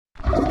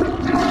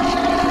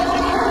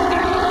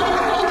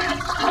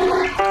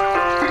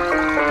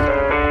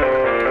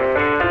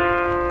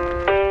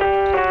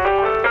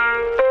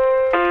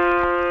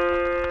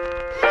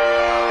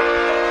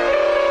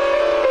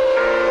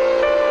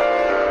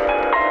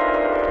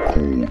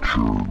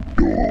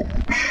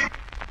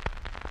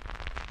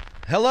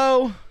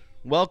Hello,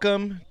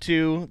 welcome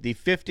to the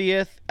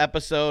 50th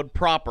episode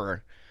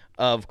proper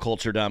of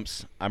Culture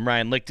Dumps. I'm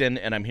Ryan Lichten,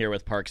 and I'm here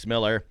with Parks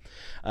Miller.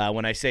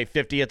 When I say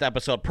 50th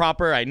episode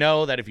proper, I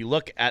know that if you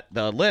look at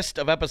the list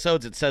of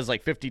episodes, it says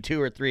like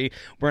 52 or 3.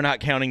 We're not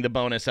counting the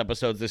bonus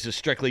episodes. This is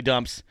strictly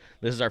dumps.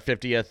 This is our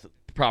 50th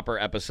proper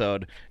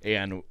episode,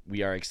 and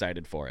we are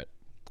excited for it.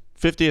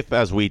 50th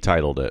as we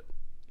titled it,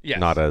 Yes.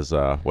 not as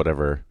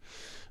whatever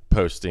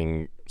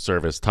posting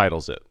service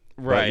titles it.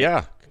 Right. But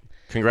yeah.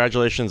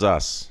 Congratulations,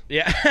 us.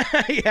 Yeah.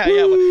 Yeah.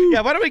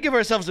 Why don't we give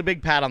ourselves a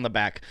big pat on the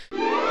back?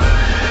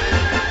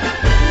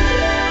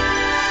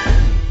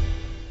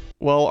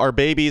 Well, our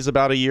baby's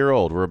about a year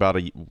old. We're about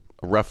a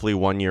roughly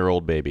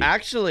 1-year-old baby.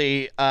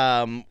 Actually,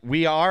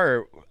 we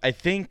are. I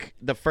think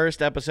the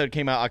first episode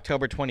came out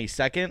October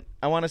 22nd,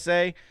 I want to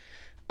say,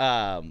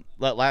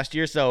 last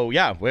year. So,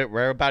 yeah,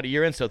 we're about a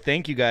year in. So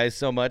thank you guys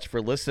so much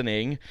for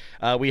listening.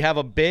 We have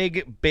a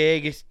big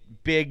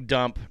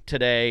dump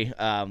today.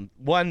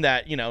 One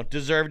that,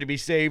 deserved to be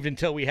saved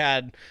until we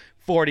had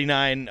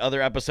 49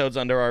 other episodes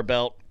under our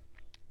belt,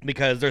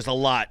 because there's a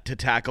lot to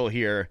tackle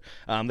here.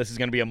 This is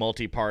going to be a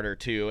multi-parter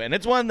too, and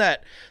it's one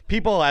that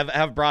people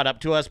have brought up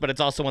to us, but it's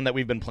also one that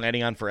we've been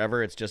planning on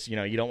forever. It's just,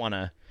 you don't want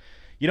to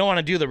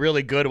do the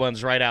really good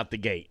ones right out the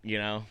gate,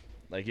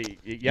 Like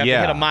you have to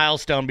hit a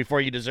milestone before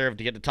you deserve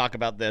to get to talk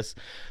about this.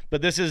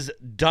 But this is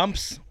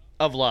Dumps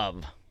of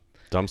Love.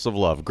 Dumps of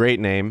Love, great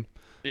name.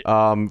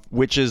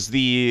 Which is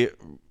the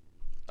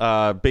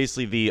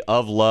basically the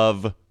Of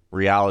Love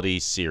reality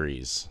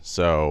series.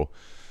 So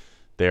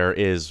there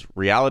is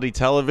reality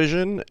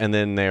television, and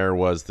then there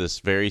was this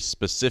very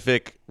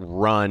specific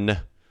run.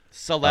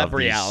 Celeb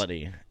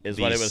reality is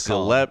what it was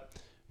called.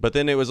 But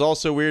then it was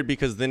also weird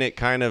because then it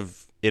kind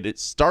of it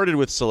started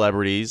with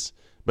celebrities,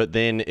 but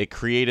then it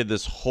created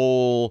this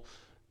whole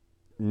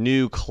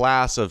new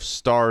class of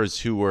stars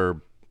who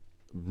were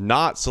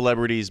not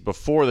celebrities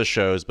before the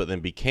shows, but then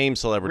became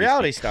celebrities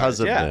reality because stars,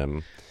 of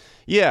them.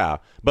 Yeah,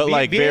 but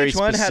very VH1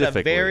 specifically. had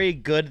a very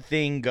good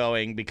thing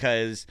going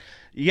because,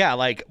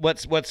 like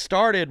what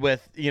started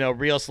with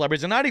real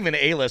celebrities, and not even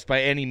A-list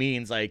by any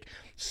means, like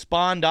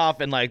spawned off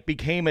and like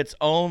became its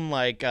own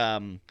like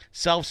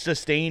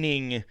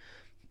self-sustaining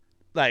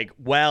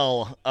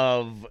well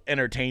of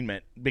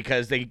entertainment,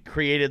 because they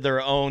created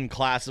their own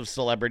class of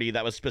celebrity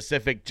that was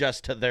specific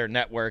just to their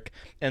network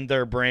and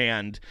their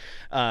brand.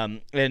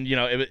 And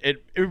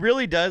it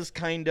really does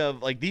kind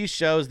of like these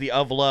shows, the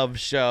Of Love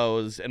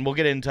shows, and we'll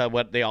get into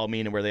what they all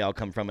mean and where they all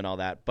come from and all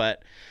that,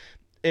 but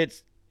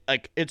it's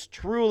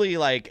truly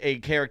like a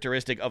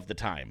characteristic of the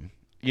time.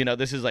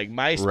 This is like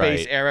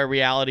MySpace era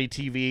reality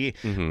TV.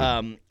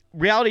 Mm-hmm.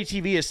 Reality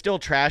TV is still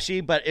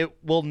trashy, but it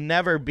will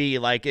never be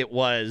like it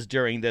was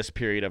during this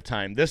period of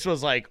time. This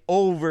was like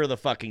over the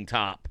fucking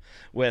top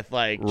with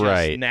like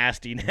just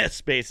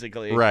nastiness,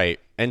 basically. Right.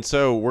 And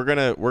so we're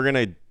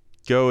gonna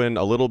go in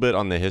a little bit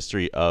on the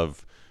history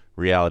of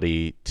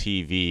reality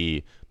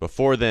TV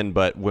before then,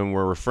 but when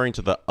we're referring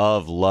to the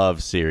Of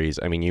Love series,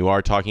 I mean, you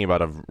are talking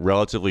about a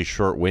relatively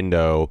short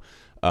window,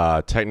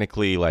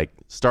 technically like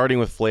starting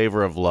with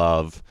Flavor of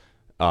Love.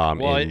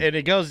 And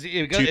it goes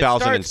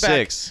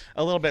 2006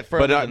 a little bit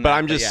further. But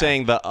I'm just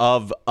saying the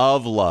of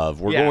Love.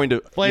 We're going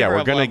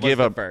to give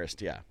a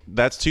first. Yeah,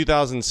 that's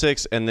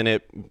 2006, and then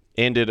it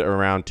ended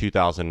around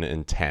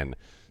 2010. Right.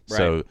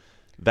 So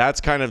that's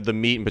kind of the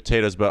meat and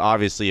potatoes. But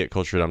obviously, at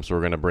Culture Dumps,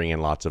 we're going to bring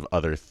in lots of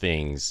other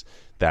things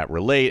that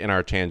relate and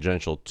are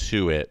tangential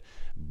to it.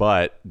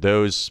 But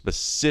those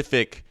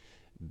specific,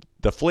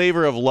 the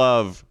Flavor of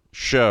Love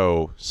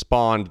show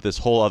spawned this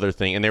whole other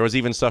thing, and there was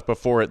even stuff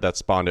before it that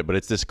spawned it, but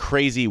it's this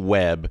crazy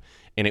web,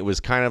 and it was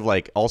kind of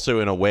like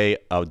also in a way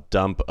a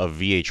dump of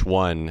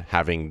VH1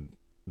 having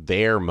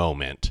their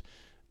moment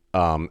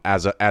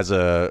as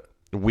a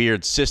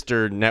weird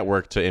sister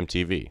network to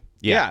MTV.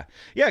 Yeah,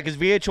 because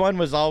VH1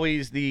 was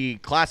always the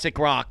classic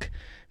rock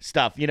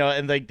stuff, and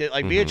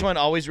VH1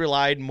 always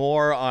relied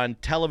more on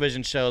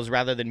television shows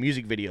rather than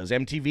music videos.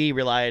 MTV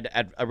relied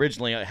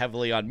originally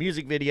heavily on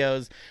music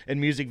videos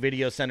and music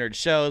video centered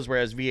shows,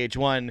 whereas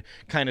VH1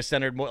 kind of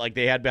centered more like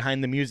they had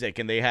behind the music,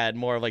 and they had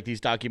more of like these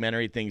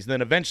documentary things.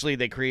 Then eventually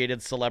they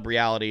created celeb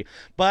reality.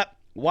 But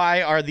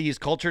why are these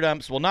Culture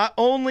Dumps? Well, not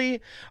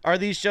only are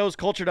these shows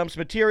Culture Dumps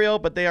material,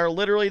 but they are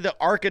literally the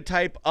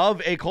archetype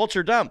of a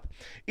culture dump.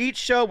 Each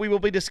show we will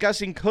be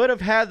discussing could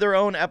have had their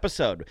own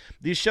episode.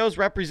 These shows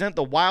represent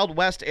the Wild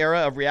West era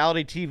of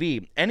reality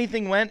TV.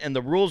 Anything went, and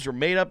the rules were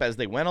made up as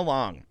they went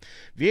along.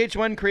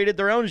 VH1 created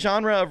their own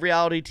genre of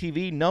reality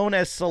TV known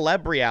as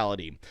celeb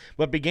reality.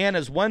 What began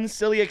as one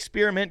silly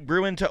experiment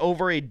grew into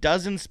over a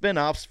dozen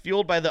spin-offs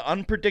fueled by the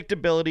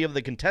unpredictability of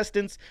the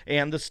contestants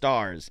and the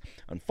stars.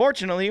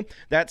 Unfortunately,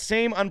 that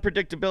same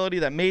unpredictability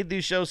that made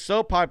these shows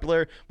so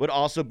popular would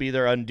also be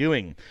their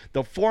undoing.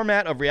 The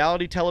format of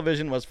reality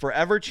television was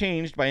forever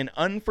changed by an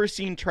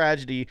unforeseen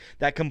tragedy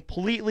that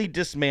completely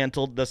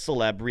dismantled the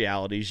celeb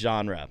reality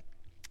genre.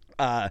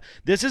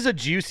 This is a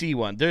juicy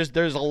one. There's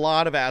a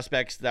lot of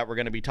aspects that we're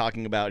going to be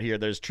talking about here.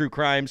 There's true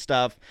crime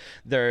stuff.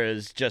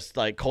 There's just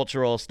like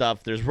cultural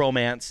stuff. There's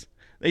romance.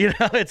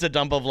 It's a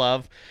dump of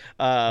love.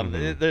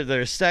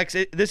 There's sex.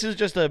 This is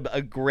just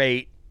a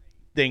great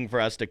thing for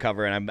us to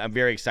cover, and I'm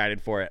very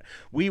excited for it.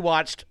 We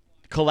watched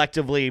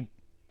collectively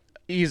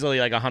easily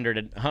like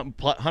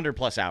 100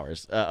 plus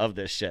hours of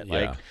this shit.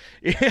 Yeah.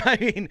 Like, I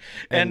mean,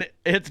 and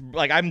it's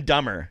like I'm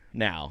dumber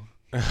now.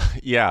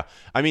 Yeah.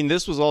 I mean,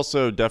 this was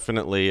also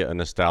definitely a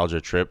nostalgia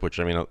trip, which,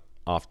 I mean,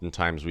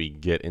 oftentimes we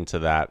get into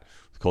that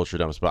with culture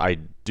dumps, but I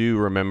do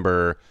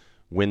remember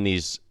when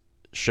these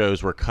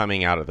shows were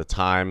coming out at the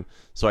time.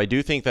 So I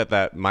do think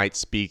that might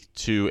speak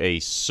to a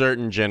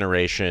certain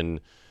generation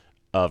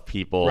of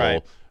people,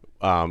 right,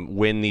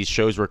 when these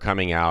shows were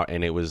coming out,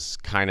 and it was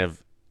kind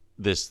of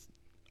this,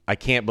 I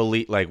can't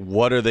believe, like,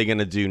 what are they going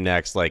to do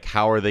next? Like,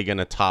 how are they going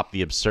to top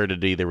the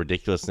absurdity, the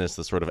ridiculousness,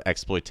 the sort of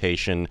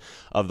exploitation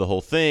of the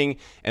whole thing?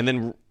 And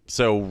then,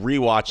 so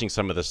rewatching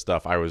some of this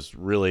stuff, I was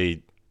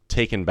really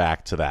taken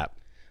back to that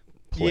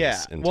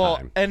place in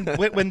time. And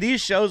when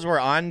these shows were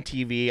on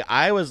TV,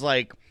 I was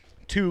like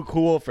too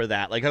cool for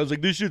that. Like, I was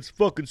like, this shit's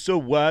fucking so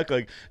whack,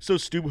 like so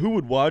stupid. Who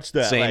would watch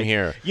that? Same like,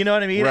 here. You know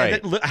what I mean?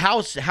 Right. And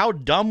how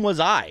dumb was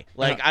I?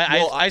 Like,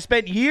 I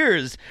spent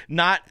years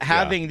not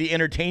having the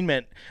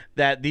entertainment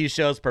that these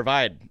shows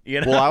provide.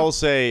 Well, I will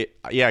say,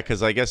 yeah,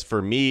 because I guess for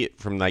me,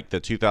 from like the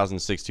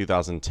 2006,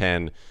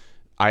 2010,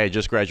 I had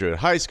just graduated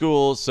high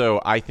school,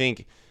 so I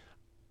think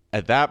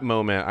at that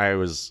moment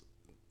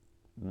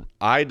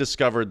I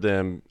discovered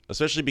them,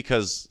 especially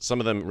because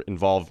some of them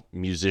involve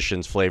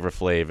musicians, Flavor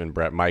Flav and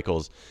Bret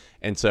Michaels.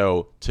 And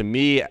so to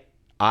me,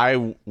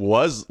 I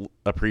was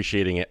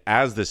appreciating it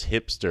as this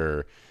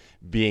hipster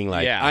being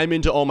like, I'm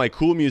into all my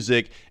cool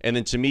music. And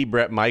then to me,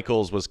 Bret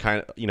Michaels was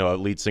kind of, a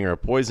lead singer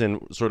of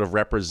Poison, sort of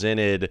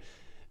represented,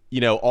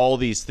 all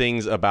these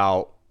things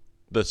about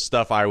the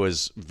stuff I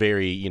was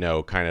very,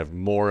 kind of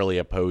morally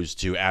opposed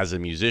to as a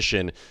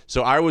musician.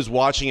 So I was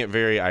watching it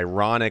very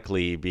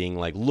ironically, being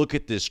like, look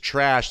at this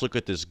trash, look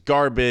at this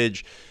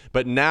garbage.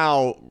 But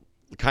now,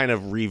 kind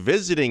of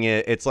revisiting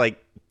it, it's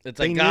like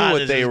they knew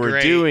what they were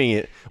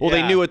doing.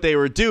 They knew what they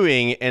were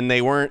doing, and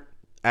they weren't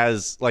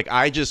as, like,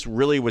 I just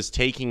really was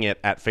taking it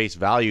at face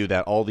value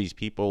that all these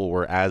people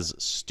were as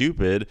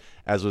stupid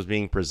as was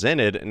being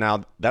presented.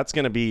 Now, that's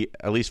going to be,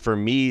 at least for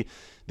me,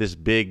 this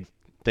big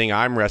thing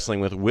I'm wrestling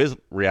with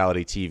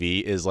reality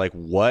TV is like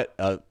what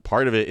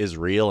part of it is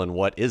real and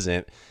what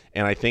isn't.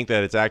 And I think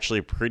that it's actually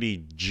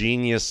pretty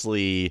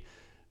geniusly,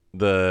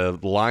 the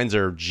lines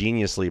are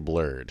geniusly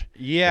blurred.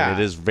 Yeah.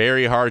 And it is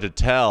very hard to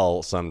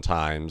tell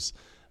sometimes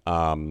it's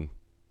like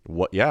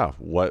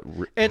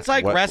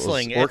what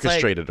wrestling. Was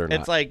orchestrated or not.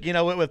 It's like,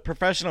 with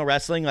professional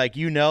wrestling, like,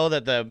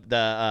 that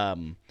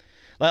the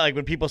like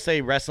when people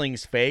say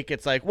wrestling's fake,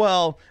 it's like,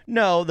 well,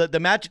 no, the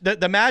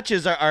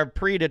matches are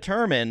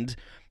predetermined,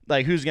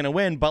 like who's gonna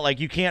win, but like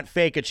you can't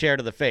fake a chair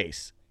to the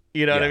face.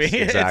 You know what I mean?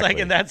 Exactly. It's like,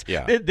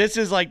 and this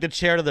is like the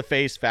chair to the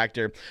face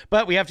factor.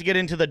 But we have to get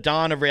into the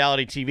dawn of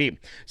reality TV.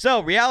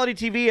 So reality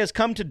TV has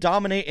come to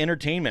dominate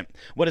entertainment.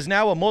 What is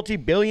now a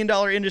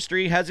multi-billion-dollar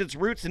industry has its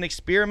roots in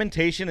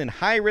experimentation and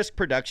high-risk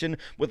production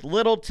with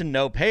little to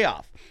no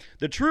payoff.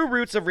 The true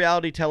roots of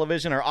reality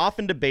television are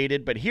often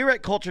debated, but here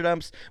at Culture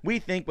Dumps, we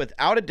think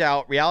without a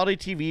doubt reality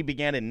TV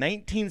began in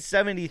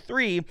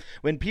 1973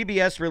 when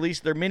PBS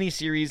released their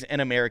miniseries An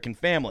American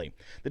Family.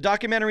 The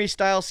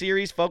documentary-style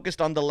series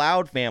focused on the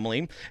Loud family,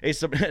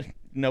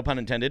 no pun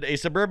intended, a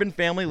suburban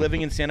family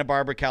living in Santa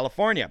Barbara,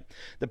 California.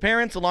 The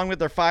parents, along with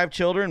their 5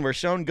 children, were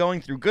shown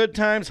going through good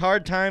times,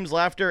 hard times,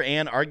 laughter,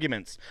 and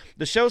arguments.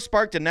 The show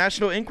sparked a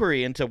national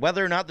inquiry into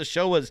whether or not the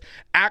show was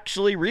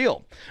actually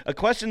real, a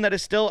question that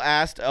is still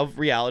asked of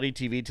reality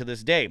TV to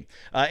this day.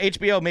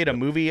 HBO made a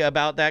movie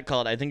about that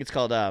called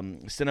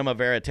Cinema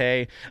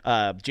Verite.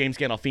 James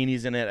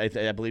Gandolfini's in it.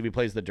 I believe he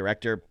plays the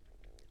director.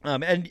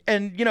 And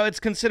it's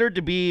considered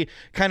to be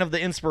kind of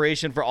the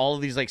inspiration for all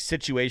of these like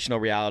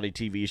situational reality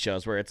TV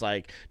shows where it's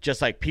like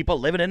just like people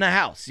living in a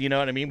house, you know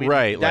what I mean?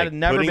 Right. That had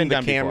never been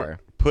done before.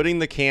 Putting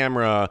the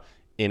camera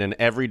in an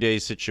everyday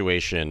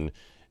situation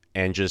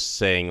and just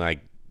saying like,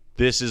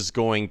 this is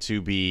going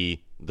to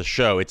be the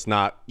show. It's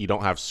not, you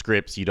don't have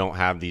scripts, you don't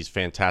have these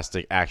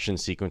fantastic action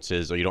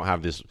sequences, or you don't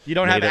have this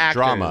made-up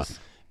drama.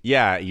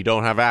 Yeah, you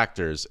don't have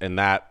actors, and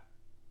that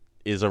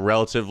is a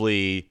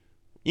relatively,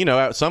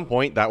 at some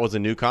point, that was a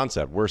new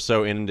concept. We're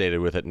so inundated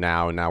with it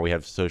now, and now we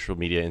have social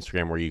media,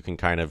 Instagram, where you can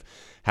kind of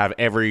have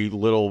every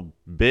little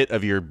bit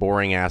of your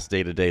boring-ass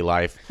day-to-day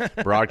life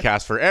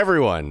broadcast for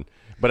everyone.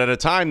 But at a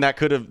time,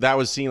 that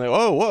was seen like,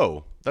 oh,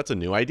 whoa, that's a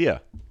new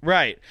idea.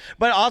 Right.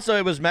 But also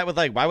it was met with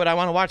like, why would I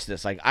want to watch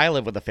this? Like, I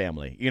live with a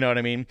family. You know what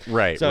I mean?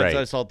 Right, So right. it's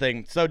this whole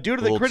thing. So due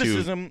to the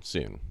criticism... Too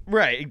soon.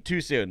 Right, too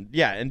soon.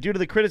 Yeah, and due to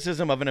the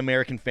criticism of An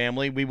American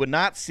Family, we would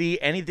not see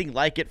anything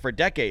like it for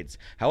decades.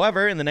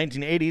 However, in the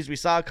 1980s, we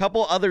saw a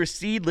couple other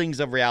seedlings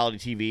of reality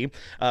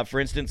TV. For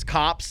instance,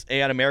 Cops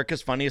and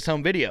America's Funniest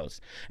Home Videos.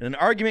 And an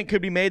argument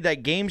could be made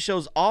that game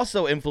shows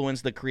also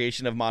influenced the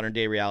creation of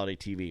modern-day reality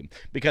TV.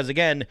 Because,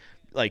 again...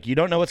 like you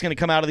don't know what's going to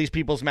come out of these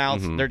people's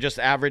mouths. They're just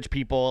average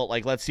people.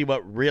 Like, let's see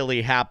what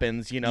really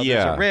happens. There's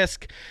a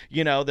risk.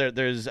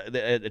 There's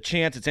a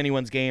chance it's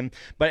anyone's game.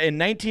 But in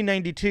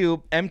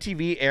 1992,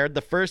 MTV aired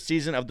the first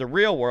season of The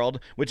Real World,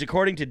 which,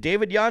 according to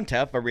David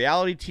Yontef, a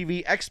reality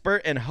TV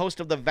expert and host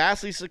of the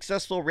vastly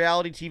successful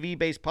reality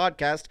TV-based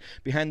podcast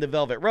Behind the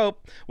Velvet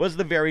Rope, was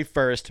the very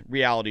first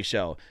reality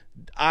show.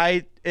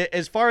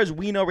 As far as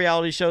we know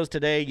reality shows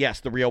today,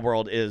 yes, The Real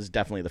World is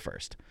definitely the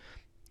first.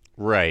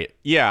 Right.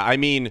 Yeah, I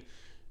mean,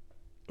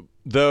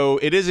 though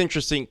it is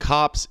interesting,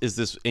 Cops is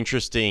this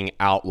interesting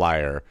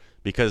outlier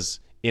because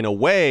in a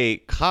way,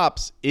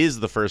 Cops is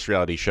the first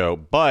reality show,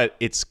 but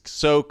it's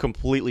so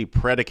completely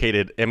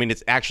predicated. I mean,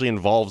 it actually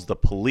involves the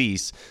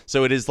police.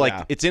 So it is like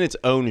it's in its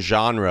own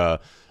genre,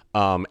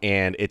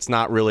 and it's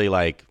not really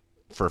like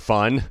for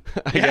fun,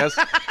 I guess.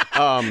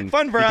 Fun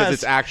for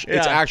because us.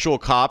 It's actual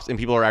cops and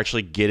people are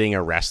actually getting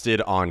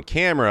arrested on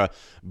camera.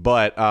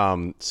 But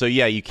so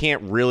yeah, you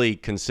can't really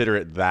consider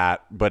it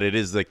that, but it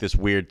is like this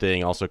weird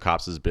thing. Also,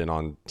 Cops has been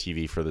on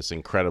TV for this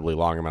incredibly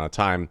long amount of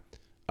time.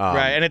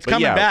 Right, and it's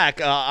coming back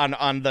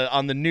on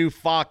the new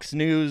Fox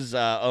News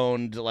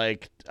owned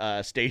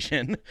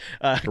station.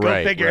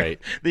 Go figure. Right.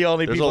 The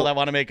only people that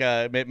want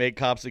to make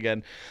Cops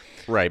again.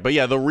 Right, but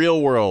yeah, The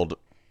Real World.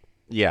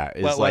 Yeah,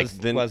 is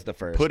was the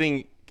first.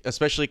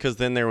 Especially because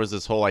then there was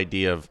this whole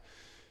idea of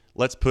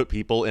let's put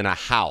people in a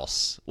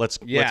house. Let's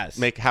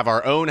have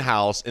our own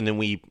house, and then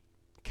we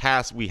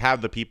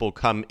have the people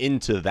come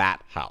into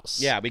that house.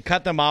 Yeah, we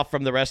cut them off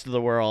from the rest of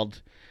the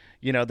world.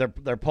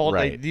 They're pulled.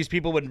 Right. These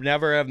people would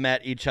never have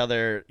met each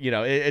other.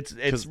 It's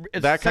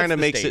that kind of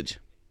makes it.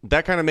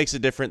 That kind of makes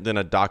it different than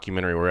a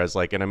documentary. Whereas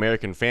like An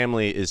American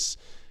Family is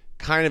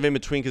kind of in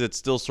between because it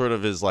still sort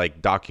of is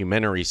like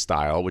documentary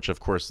style, which of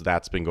course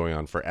that's been going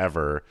on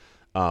forever.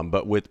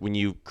 But when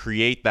you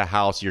create the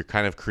house, you're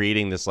kind of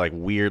creating this like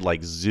weird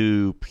like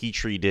zoo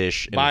petri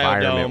dish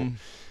environment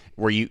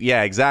where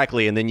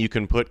exactly, and then you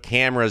can put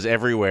cameras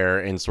everywhere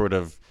and sort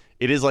of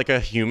it is like a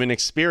human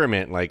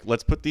experiment. Like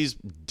let's put these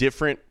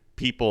different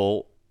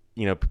people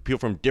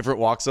from different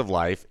walks of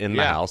life in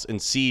the house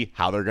and see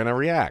how they're gonna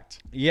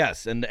react.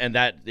 Yes, and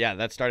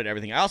that started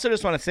everything. I also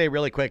just want to say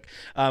really quick.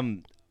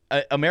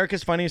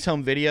 America's Funniest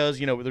Home Videos,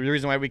 the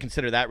reason why we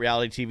consider that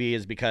reality TV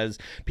is because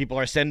people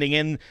are sending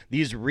in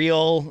these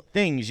real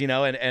things,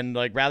 and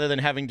like rather than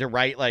having to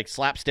write like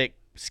slapstick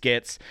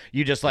skits,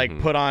 you just like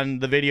put on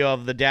the video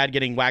of the dad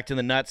getting whacked in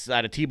the nuts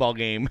at a t-ball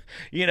game,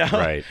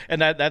 right.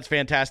 And that's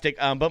fantastic.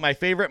 But my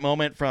favorite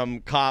moment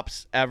from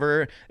Cops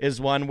ever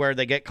is one where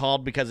they get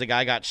called because the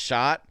guy got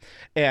shot,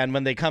 and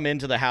when they come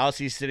into the house,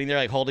 he's sitting there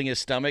like holding his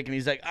stomach, and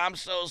he's like, "I'm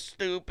so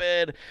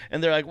stupid,"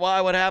 and they're like,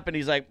 "Why? What happened?"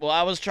 He's like, "Well,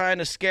 I was trying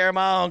to scare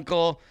my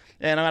uncle,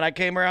 and when I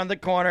came around the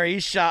corner, he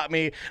shot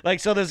me." Like,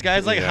 so this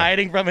guy's like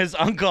hiding from his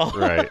uncle.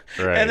 Right.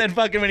 And then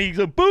fucking when he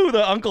goes, boo,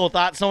 the uncle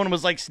thought someone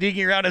was like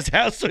sneaking around his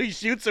house, so he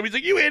shoots him. He's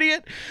like, "You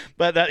idiot."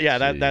 But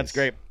that's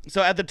great.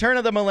 So at the turn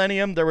of the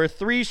millennium, there were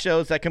 3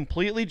 shows that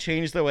completely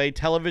changed the way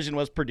television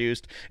was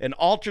produced and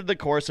altered the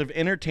course of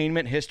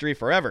entertainment history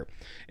forever.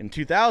 In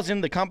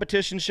 2000, the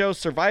competition show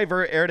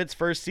Survivor aired its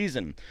first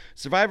season.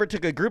 Survivor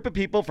took a group of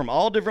people from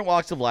all different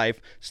walks of life,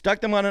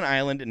 stuck them on an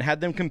island, and had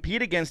them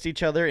compete against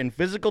each other in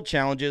physical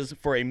challenges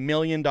for $1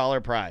 million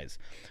prize.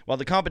 While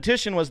the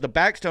competition was the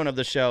backbone of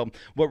the show,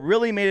 what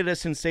really made it a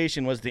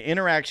sensation was the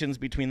interactions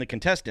between the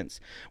contestants.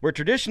 Where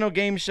traditional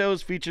game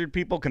shows featured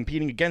people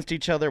competing against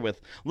each other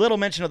with little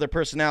mention of their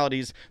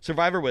personalities,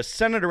 Survivor was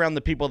centered around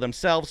the people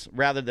themselves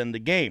rather than the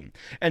game.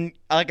 And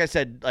like I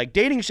said, like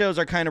dating shows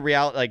are kind of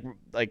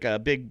like a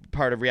big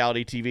part of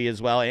reality TV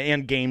as well,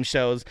 and game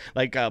shows.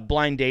 Like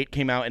Blind Date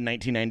came out in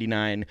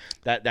 1999.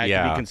 That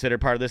can be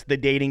considered part of this. The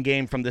dating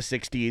game from the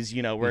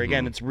 60s, where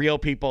again it's real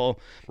people.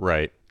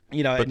 Right.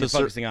 But and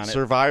focusing on it.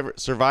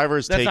 Survivor's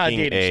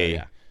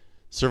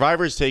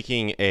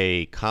taking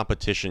a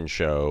competition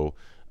show,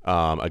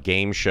 a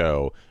game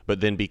show,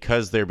 but then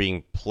because they're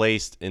being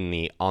placed on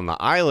the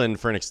island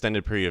for an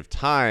extended period of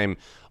time,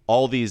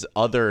 all these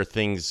other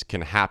things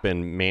can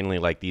happen, mainly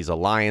like these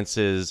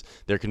alliances.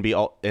 There can be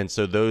and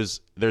so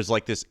there's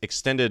like this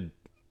extended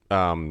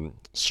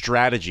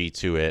strategy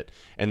to it,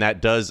 and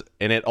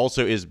it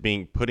also is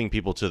putting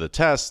people to the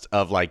test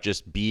of like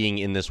just being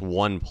in this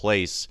one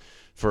place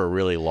for a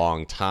really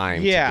long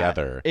time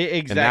together. Exactly.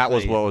 And that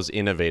was what was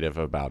innovative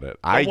about it.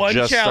 The one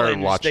just started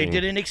watching. They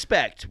didn't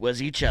expect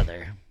was each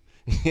other.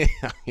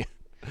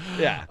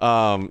 Yeah.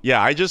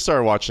 I just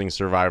started watching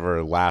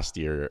Survivor last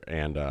year,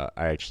 and I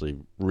actually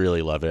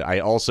really love it. I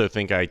also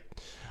think I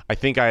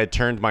had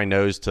turned my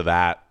nose to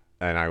that,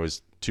 and I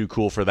was too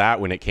cool for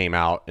that when it came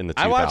out in the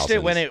 2000s. I watched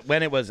it when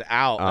it was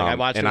out. I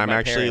watched it with my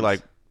actually parents.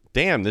 like,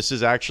 damn, this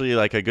is actually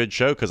like a good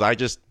show because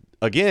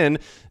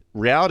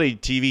reality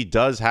TV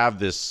does have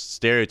this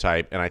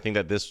stereotype, and I think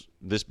that this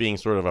being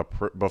sort of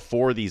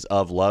before these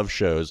love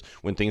shows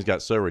when things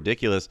got so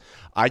ridiculous,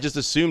 I just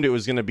assumed it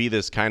was going to be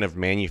this kind of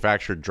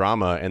manufactured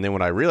drama, and then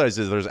what I realized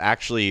is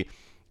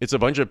it's a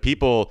bunch of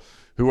people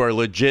who are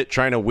legit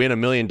trying to win $1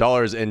 million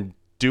and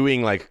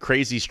doing like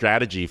crazy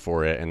strategy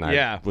for it, and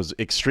Yeah. I was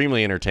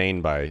extremely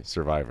entertained by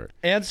Survivor.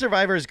 And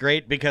Survivor is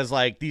great because,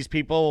 like, these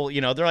people,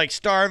 they're, like,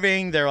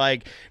 starving. They're,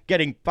 like,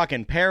 getting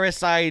fucking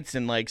parasites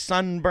and, like,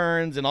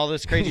 sunburns and all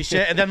this crazy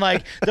shit. And then,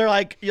 like, they're,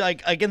 like,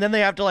 and then they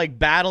have to, like,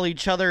 battle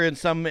each other in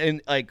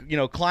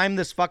climb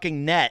this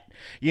fucking net,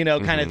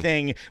 kind of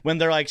thing when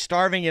they're, like,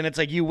 starving. And it's,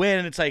 like, you win.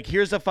 And it's, like,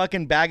 here's a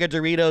fucking bag of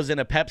Doritos and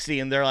a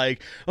Pepsi. And they're,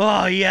 like,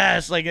 oh,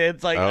 yes. Like,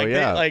 it's, like,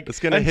 it's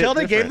gonna until hit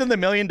they gave different. them the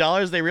 $1 million,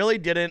 they really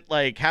didn't,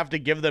 like, have to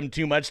give them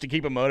too much to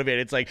keep them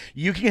motivated. It's, like,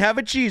 you can have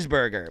a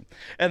cheeseburger.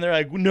 And they're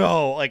like,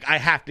 no, like, I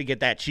have to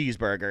get that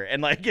cheeseburger.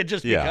 And, like, it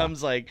just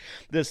becomes, like,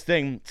 this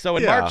thing. So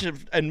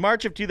in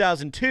March of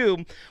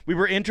 2002, we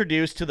were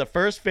introduced to the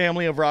first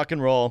family of rock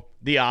and roll,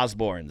 the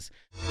Osbournes.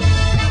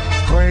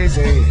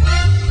 Crazy.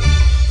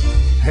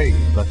 Hey,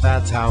 but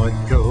that's how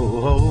it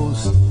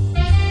goes.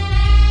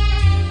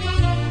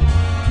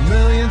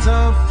 Millions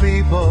of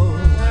people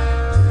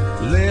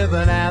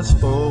living as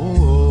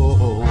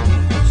foes.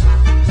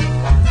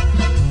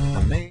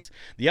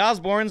 The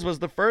Osbournes was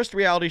the first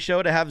reality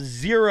show to have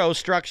zero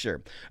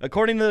structure.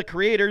 According to the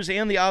creators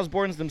and the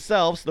Osbournes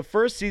themselves, the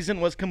first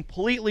season was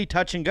completely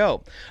touch and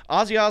go.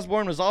 Ozzy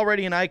Osbourne was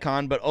already an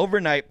icon, but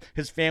overnight,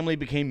 his family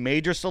became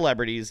major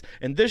celebrities,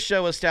 and this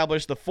show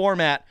established the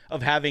format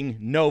of having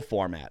no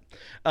format.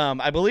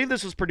 I believe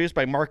this was produced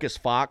by Marcus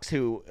Fox,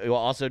 who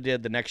also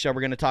did the next show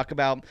we're going to talk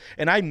about,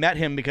 and I met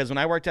him because when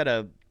I worked at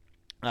a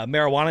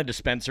marijuana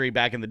dispensary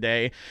back in the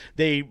day,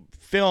 they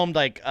filmed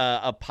like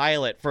a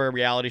pilot for a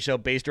reality show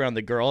based around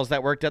the girls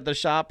that worked at the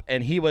shop,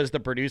 and he was the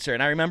producer.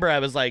 And I remember I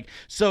was like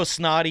so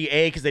snotty,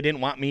 because they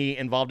didn't want me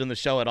involved in the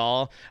show at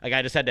all. Like,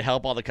 I just had to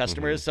help all the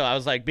customers, so I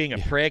was like being a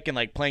prick and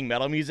like playing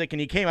metal music. And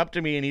he came up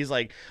to me and he's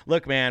like,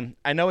 look, man,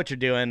 I know what you're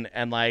doing.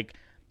 And like,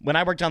 when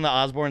I worked on the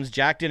Osbournes,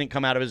 Jack didn't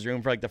come out of his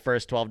room for like the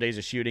first 12 days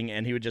of shooting,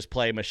 and he would just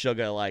play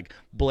Meshuggah like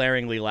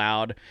blaringly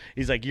loud.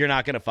 He's like, you're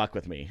not gonna fuck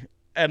with me.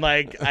 And,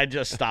 like, I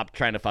just stopped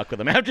trying to fuck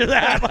with him after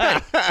that.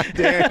 Like,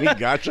 Damn, he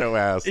got your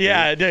ass. Dude.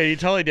 Yeah, dude, he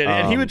totally did.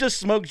 And he would just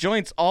smoke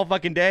joints all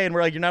fucking day, and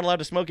we're like, you're not allowed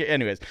to smoke it.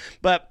 Anyways,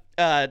 but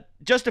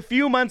just a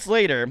few months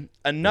later,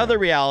 another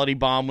reality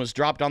bomb was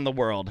dropped on the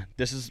world.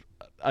 This is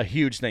a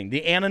huge thing.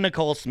 The Anna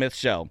Nicole Smith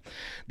Show.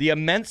 The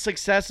immense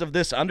success of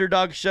this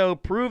underdog show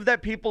proved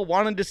that people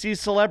wanted to see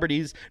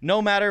celebrities,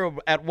 no matter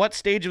at what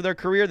stage of their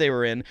career they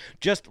were in,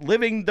 just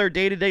living their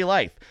day-to-day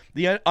life.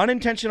 The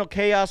unintentional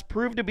chaos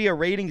proved to be a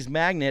ratings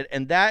magnet,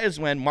 and that is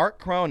when Mark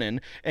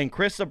Cronin and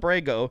Chris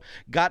Abrego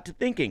got to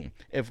thinking,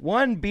 if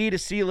one B to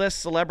C list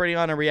celebrity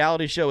on a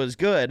reality show is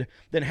good,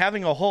 then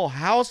having a whole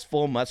house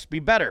full must be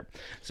better.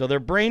 So their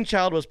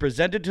brainchild was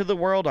presented to the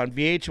world on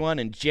VH1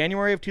 in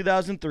January of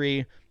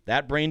 2003.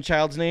 That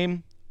brainchild's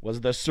name was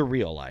The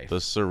Surreal Life. The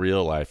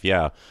Surreal Life,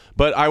 yeah.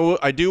 But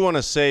I do want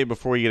to say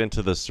before we get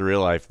into The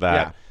Surreal Life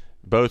that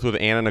both with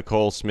Anna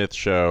Nicole Smith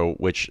Show,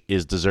 which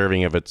is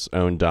deserving of its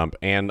own dump,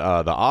 and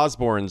the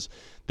Osbournes,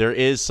 there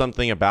is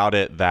something about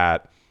it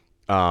that,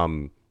 I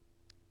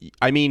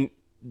mean,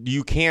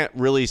 you can't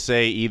really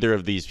say either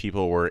of these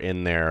people were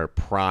in their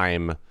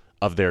prime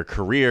of their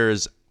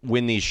careers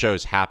when these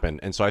shows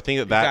happen. And so I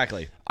think that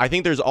Exactly. I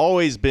think there's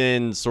always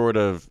been sort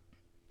of,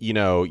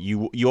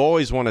 you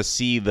always want to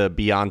see the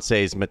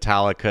Beyoncé's,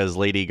 Metallica's,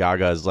 Lady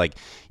Gaga's, like,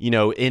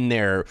 in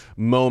their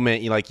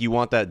moment. You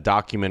want that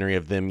documentary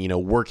of them,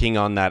 working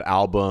on that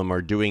album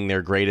or doing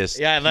their greatest.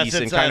 Yeah, unless piece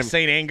it's and kind of,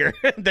 Saint Anger.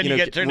 Then you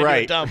get turned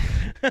right. into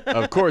a dump.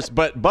 Of course.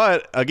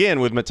 But again,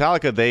 with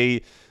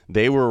Metallica,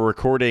 they were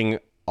recording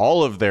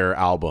all of their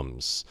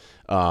albums.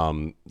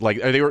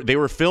 They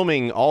were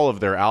filming all of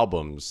their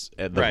albums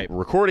at the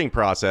recording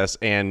process,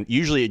 and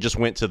usually it just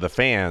went to the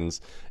fans,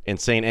 and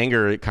Saint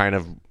Anger kind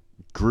of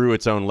grew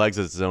its own legs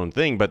as its own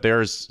thing. But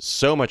there's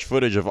so much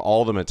footage of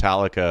all the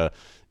Metallica,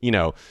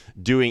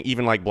 doing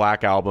even like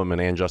Black Album and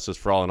And Justice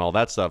for All and all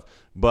that stuff.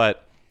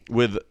 But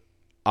with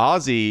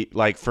Ozzy,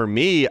 like, for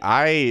me,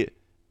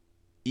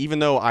 even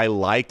though I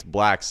liked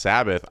Black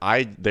Sabbath,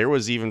 there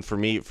was even for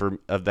me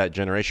of that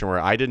generation where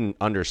I didn't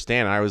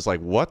understand. I was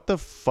like, what the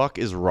fuck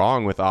is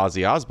wrong with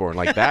Ozzy Osbourne?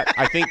 Like that,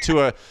 I think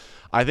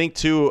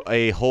to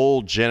a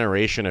whole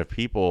generation of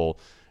people,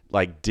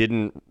 like,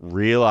 didn't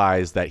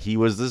realize that he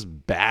was this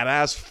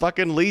badass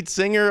fucking lead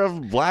singer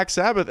of Black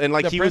Sabbath, and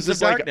like The he Prince was of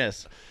this like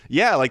Darkness.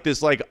 like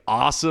this like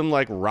awesome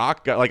like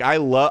rock guy. Like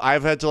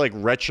I've had to like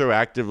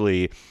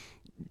retroactively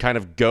kind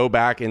of go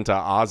back into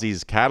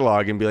Ozzy's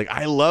catalog and be like,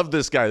 I love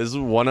this guy. This is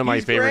one of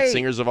my favorite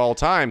singers of all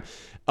time.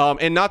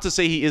 And not to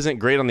say he isn't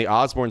great on the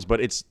Osbournes, but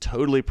it's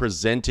totally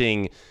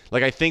presenting.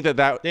 Like, I think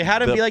that They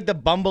had him be like the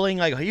bumbling,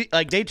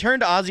 like they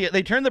turned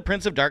the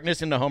Prince of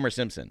Darkness into Homer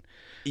Simpson.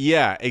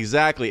 Yeah,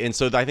 exactly. And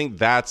so I think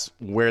that's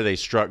where they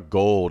struck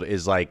gold,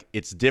 is like,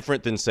 it's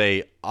different than,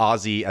 say,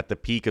 Ozzy at the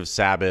peak of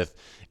Sabbath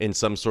in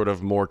some sort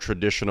of more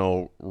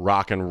traditional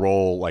rock and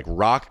roll, like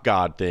rock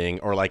god thing,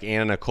 or like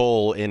Anna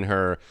Nicole in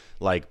her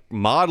like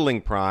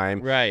modeling prime.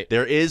 Right.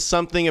 There is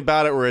something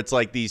about it where it's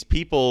like these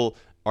people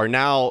are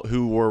now,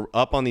 who were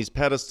up on these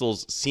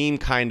pedestals, seem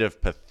kind of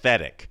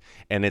pathetic.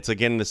 And it's,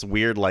 again, this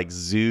weird like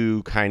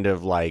zoo kind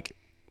of like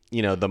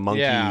the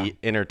monkey Yeah.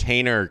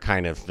 entertainer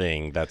kind of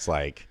thing. That's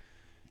like,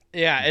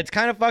 Yeah, it's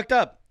kind of fucked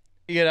up.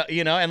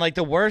 And like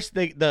the worse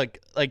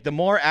the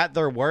more at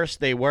their worst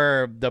they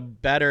were, the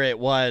better it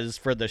was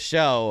for the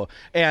show.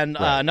 And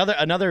Right.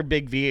 another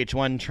big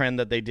VH1 trend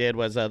that they did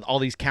was all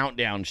these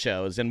countdown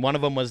shows, and one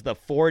of them was the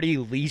 40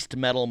 least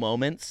metal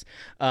moments.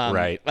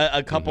 Right.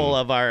 A couple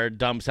of our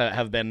dumps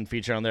have been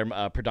featured on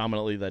there,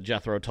 predominantly the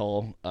Jethro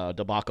Tull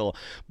debacle.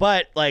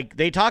 But like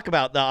they talk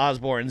about the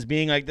Osbournes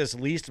being like this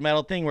least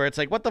metal thing, where it's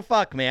like, what the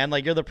fuck, man?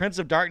 Like you're the Prince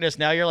of Darkness,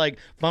 now you're like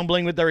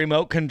fumbling with the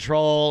remote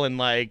control and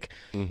like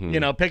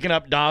picking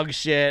up dog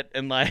shit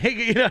and like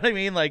you know what I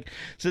mean, like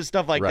so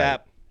stuff like Right.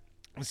 that.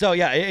 So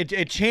yeah,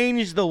 it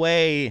changed the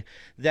way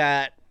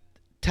that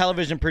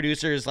television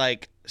producers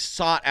like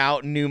sought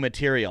out new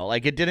material.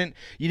 Like you didn't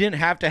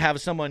have to have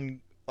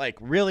someone like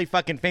really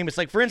fucking famous.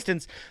 Like for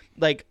instance,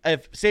 like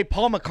if say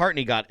Paul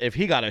McCartney got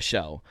a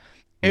show,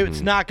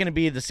 it's not going to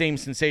be the same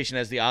sensation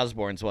as the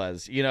Osbournes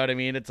was. You know what I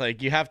mean? It's like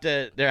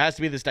there has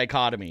to be this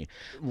dichotomy.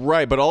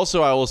 right. But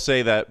also, I will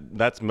say that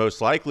that's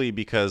most likely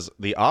because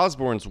the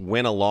Osbournes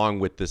went along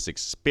with this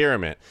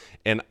experiment.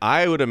 And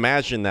I would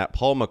imagine that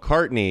Paul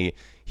McCartney,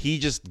 he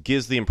just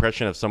gives the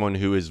impression of someone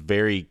who is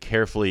very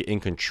carefully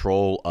in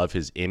control of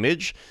his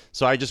image.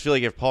 So I just feel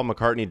like if Paul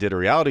McCartney did a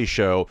reality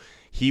show,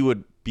 he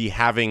would be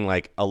having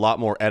like a lot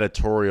more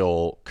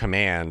editorial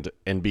command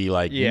and be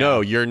like, Yeah.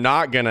 no, you're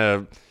not going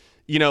to...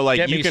 like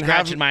Get you me can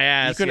scratching have my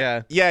ass,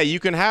 you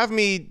can have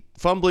me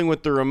fumbling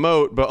with the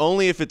remote, but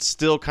only if it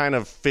still kind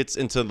of fits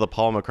into the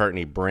Paul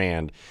McCartney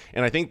brand.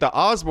 And I think the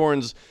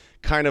Osbournes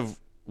kind of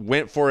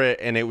went for it,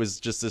 and it was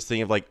just this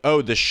thing of like,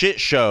 oh, the shit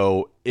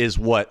show is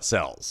what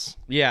sells.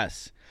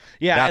 Yes.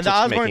 Yeah, That's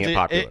and the what's making Osbournes it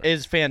popular.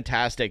 is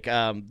fantastic.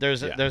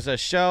 There's a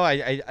show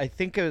I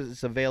think it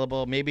was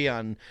available maybe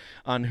on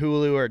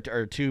Hulu or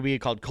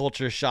Tubi called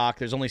Culture Shock.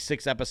 There's only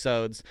 6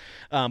 episodes,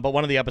 but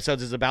one of the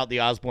episodes is about the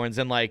Osbournes,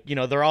 and like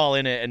they're all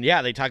in it, and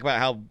yeah, they talk about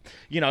how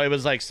it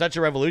was like such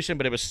a revolution,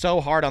 but it was so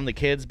hard on the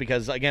kids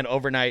because again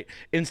overnight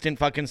instant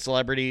fucking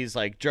celebrities,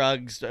 like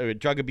drugs,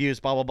 drug abuse,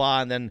 blah blah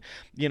blah, and then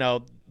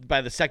by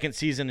the second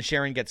season,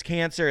 Sharon gets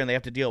cancer and they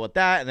have to deal with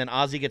that. And then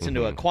Ozzy gets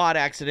into a quad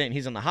accident and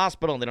he's in the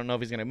hospital and they don't know if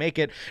he's going to make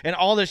it. And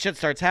all this shit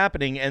starts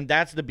happening. And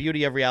that's the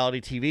beauty of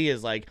reality TV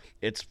is like,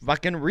 it's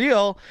fucking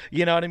real.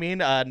 You know what I mean?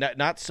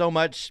 Not so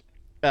much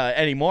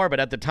anymore,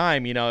 but at the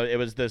time, it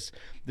was this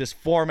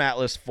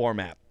formatless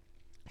format.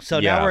 So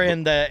now we're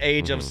in the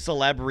age of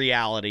celeb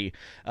reality,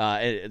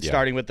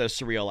 starting with the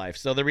Surreal Life.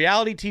 So the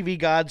reality TV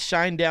gods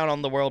shined down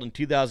on the world in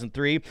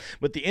 2003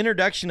 with the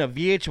introduction of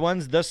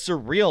VH1's The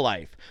Surreal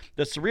Life.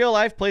 The Surreal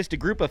Life placed a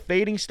group of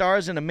fading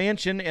stars in a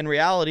mansion, and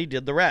reality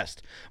did the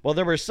rest. While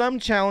there were some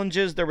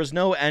challenges, there was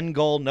no end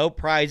goal, no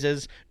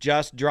prizes,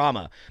 just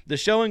drama. The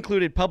show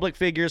included public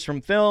figures from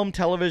film,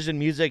 television,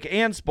 music,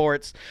 and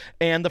sports,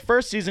 and the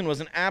first season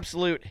was an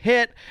absolute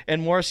hit,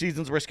 and more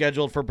seasons were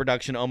scheduled for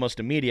production almost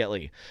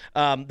immediately.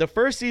 The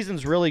first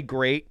season's really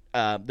great.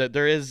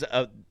 There's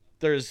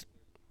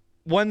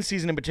one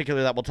season in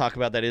particular that we'll talk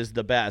about that is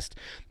the best.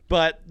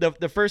 But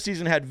the first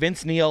season had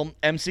Vince Neil,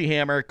 MC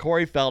Hammer,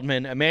 Corey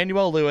Feldman,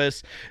 Emmanuel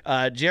Lewis,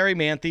 Jerry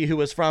Manthe, who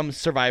was from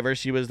Survivor.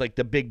 She was like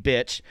the big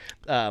bitch,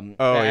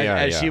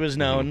 as she was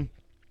known.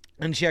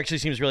 And she actually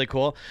seems really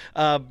cool.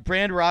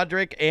 Brand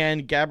Roderick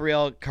and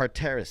Gabrielle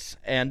Carteris.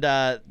 And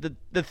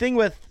the thing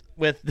with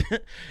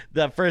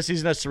the first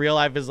season of Surreal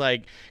Life is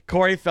like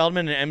Corey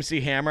Feldman and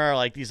MC Hammer are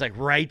like these like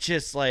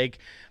righteous, like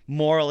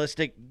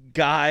moralistic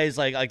guys.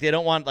 Like they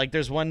don't want, like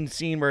there's one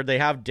scene where they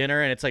have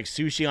dinner and it's like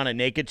sushi on a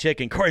naked chick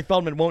and Corey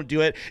Feldman won't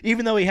do it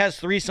even though he has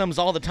threesomes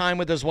all the time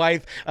with his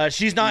wife.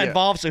 She's not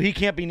involved, so he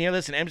can't be near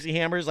this, and MC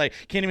Hammer's like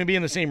can't even be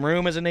in the same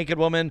room as a naked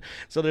woman.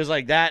 So there's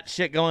like that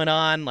shit going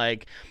on,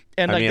 like,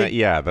 and like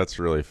that's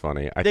really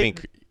funny. I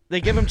think they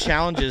give him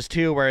challenges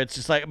too, where it's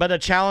just like, but a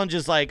challenge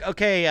is like,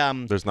 okay,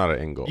 there's not an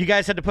end goal. You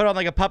guys had to put on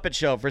like a puppet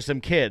show for some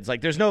kids.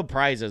 Like, there's no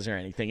prizes or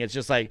anything. It's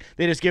just like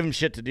they just give them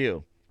shit to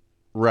do.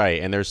 Right,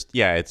 and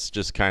it's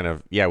just kind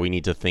of we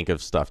need to think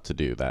of stuff to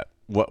do. That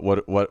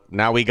what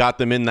now we got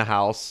them in the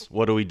house.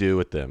 What do we do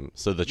with them?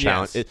 So the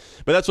challenge,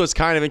 but that's what's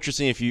kind of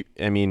interesting.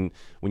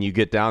 When you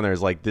get down there,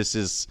 is like this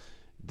is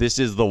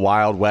the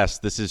Wild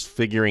West. This is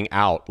figuring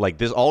out like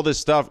this. All this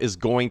stuff is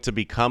going to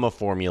become a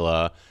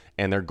formula.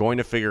 And they're going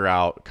to figure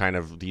out kind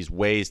of these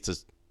ways to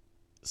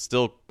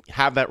still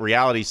have that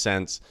reality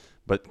sense,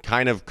 but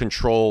kind of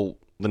control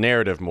the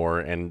narrative more.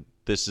 And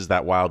this is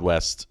that Wild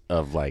West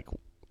of like,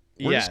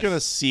 we're just going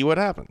to see what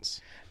happens.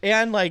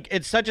 And like,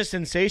 it's such a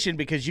sensation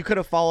because you could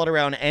have followed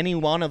around any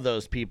one of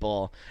those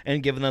people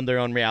and given them their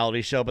own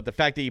reality show. But the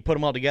fact that you put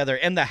them all together,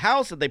 and the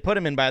house that they put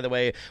them in, by the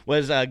way,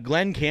 was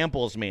Glenn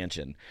Campbell's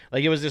mansion.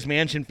 Like, it was this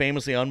mansion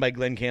famously owned by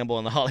Glenn Campbell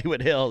in the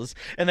Hollywood Hills.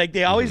 And like,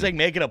 they always like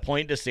make it a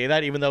point to say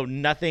that, even though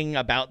nothing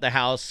about the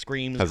house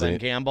screams Glenn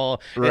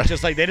Campbell. Right. It's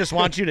just like, they just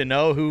want you to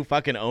know who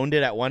fucking owned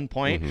it at one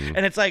point.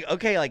 And it's like,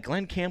 okay, like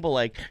Glenn Campbell,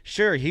 like,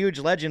 sure, huge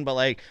legend, but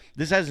like,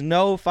 this has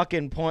no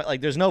fucking point. Like,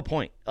 there's no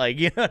point. Like,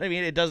 you know what I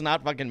mean? It does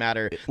not fucking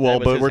matter. Well,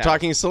 but we're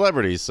talking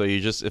celebrities, so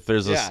you just if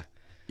there's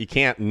you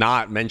can't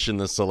not mention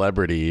the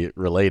celebrity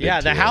related. Yeah,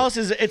 to the it. house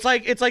is it's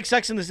like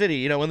Sex in the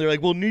City, when they're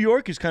like, well, New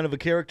York is kind of a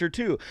character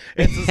too.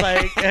 It's just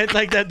like it's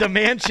like the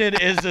mansion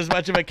is as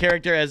much of a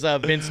character as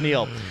Vince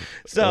Neil.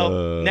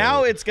 So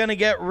now it's gonna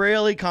get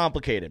really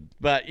complicated,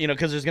 but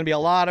because there's gonna be a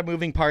lot of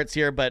moving parts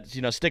here. But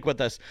stick with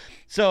us.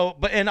 So,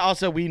 and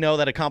also we know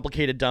that a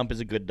complicated dump is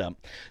a good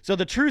dump. So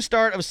the true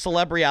start of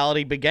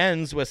Celebriality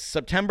begins with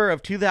September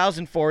of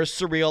 2004's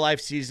Surreal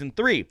Life season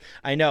 3.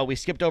 I know we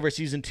skipped over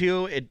season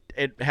 2.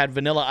 It had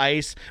Vanilla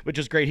Ice, which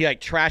was great. He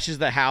trashes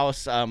the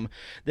house.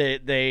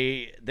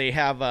 They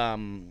have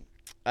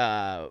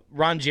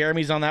Ron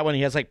Jeremy's on that one.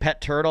 He has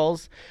pet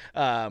turtles.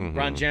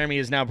 Ron Jeremy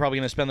is now probably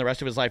going to spend the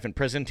rest of his life in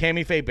prison.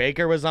 Tammy Faye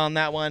Baker was on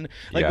that one.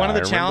 One of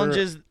the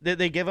challenges that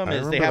they give them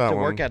is they have to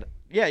work at.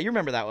 Yeah, you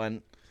remember that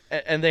one.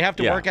 And they have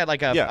to work at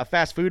a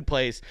fast food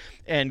place.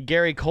 And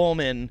Gary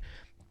Coleman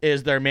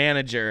is their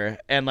manager,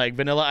 and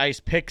Vanilla Ice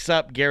picks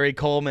up Gary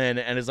Coleman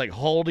and is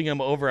holding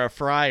him over a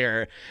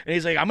fryer, and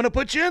he's like, I'm gonna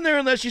put you in there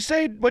unless you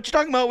say what you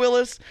talking about,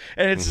 Willis.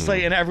 And it's just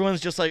and everyone's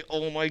just like,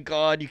 oh my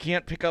god, you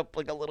can't pick up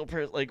a little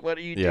person, what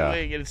are you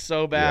doing? And it's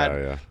so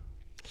bad. Yeah.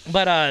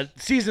 But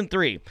season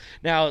 3.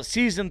 Now,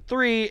 season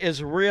 3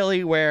 is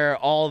really where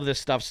all of this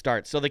stuff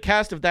starts. So the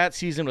cast of that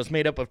season was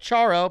made up of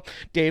Charo,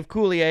 Dave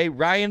Coulier,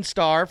 Ryan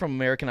Starr from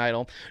American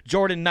Idol,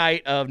 Jordan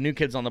Knight of New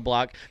Kids on the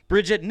Block,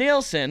 Bridget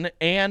Nielsen,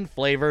 and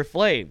Flavor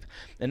Flav.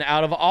 And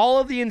out of all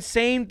of the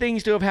insane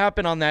things to have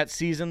happened on that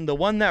season, the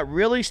one that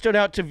really stood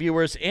out to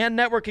viewers and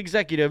network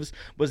executives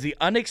was the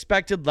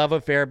unexpected love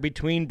affair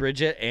between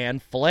Bridget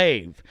and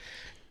Flav.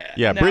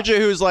 Yeah, now, Bridget,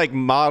 who's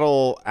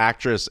model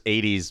actress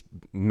 80s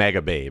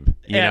mega babe,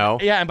 know?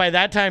 Yeah, and by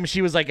that time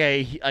she was like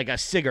a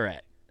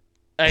cigarette.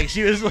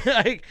 She was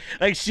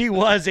she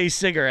was a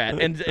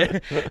cigarette.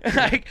 And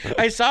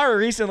I saw her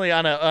recently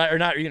on or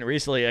not even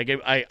recently.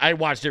 I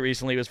watched it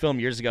recently. It was filmed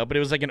years ago, but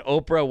it was an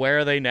Oprah Where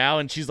Are They Now?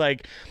 And she's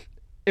like,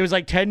 it was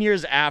 10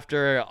 years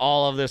after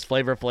all of this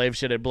Flavor Flav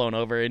shit had blown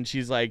over, and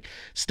she's like,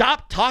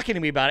 stop talking to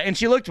me about it. And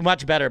she looked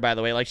much better, by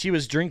the way. She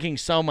was drinking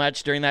so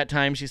much during that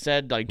time, she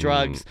said,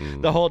 drugs,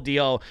 the whole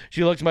deal.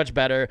 She looked much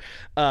better,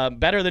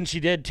 better than she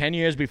did 10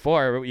 years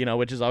before,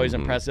 which is always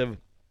impressive.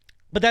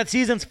 But that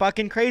season's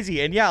fucking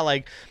crazy. And yeah,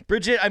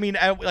 Bridget, I mean,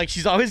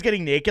 she's always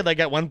getting naked.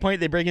 At one point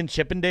they bring in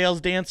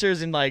Chippendales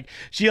dancers, and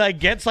she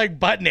gets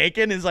butt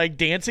naked and is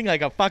dancing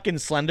like a fucking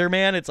Slender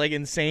Man. It's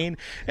insane.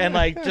 And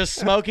just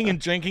smoking and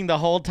drinking the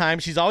whole time.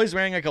 She's always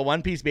wearing a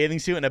one-piece bathing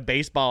suit and a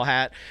baseball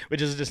hat,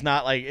 which is just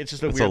not it's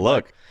just a weird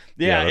look.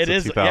 Yeah, it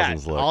is.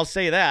 2000s look. I'll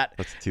say that.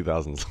 That's a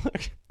 2000s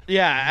look.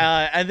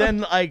 Yeah, and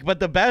then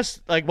but the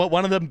best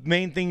one of the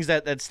main things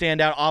that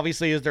stand out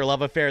obviously is their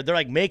love affair.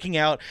 They're making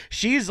out.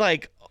 She's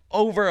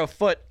over a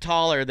foot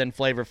taller than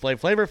Flavor Flav.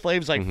 Flavor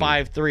Flav's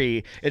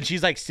 5'3", and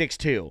she's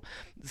 6'2".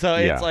 So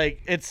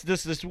it's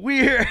just this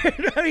weird,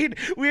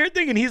 weird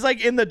thing. And he's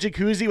in the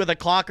jacuzzi with a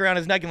clock around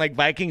his neck and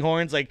Viking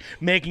horns,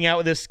 making out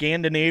with this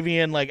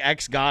Scandinavian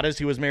ex-goddess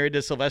who was married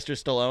to Sylvester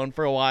Stallone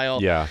for a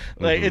while. Yeah.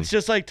 It's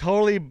just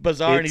totally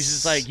bizarre. And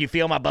he's just you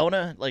feel my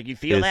boner? You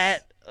feel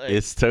that?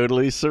 It's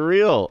totally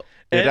surreal.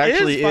 It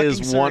actually is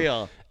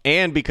surreal.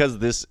 And because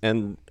this,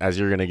 and as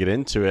you're going to get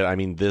into it, I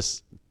mean,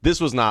 this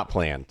was not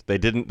planned. They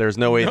didn't. There's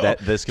no way that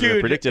this could have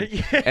been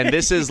predicted. And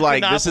this is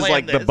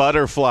the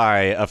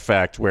butterfly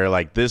effect, where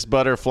this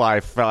butterfly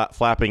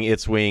flapping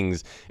its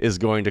wings is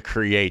going to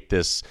create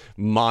this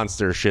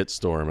monster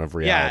shitstorm of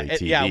reality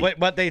TV. Yeah,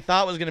 what they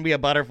thought was going to be a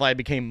butterfly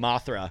became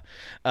Mothra,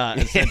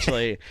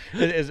 essentially,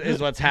 is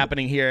what's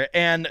happening here.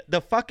 And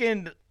the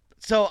fucking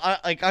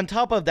on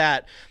top of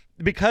that,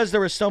 because there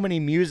were so many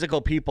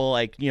musical people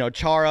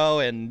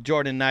Charo and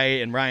Jordan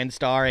Knight and Ryan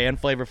Starr and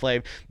Flavor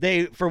Flav,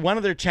 for one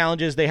of their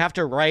challenges they have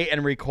to write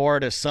and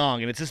record a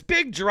song, and it's this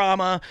big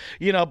drama,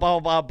 blah blah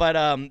blah.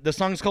 But the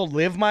song's called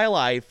 "Live My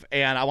Life,"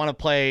 and I want to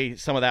play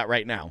some of that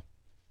right now.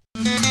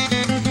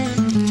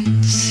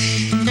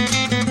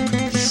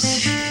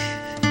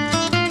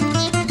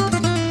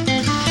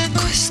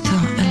 Questa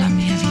è la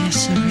mia via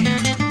surreal.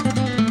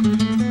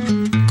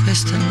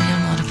 Questo è il mio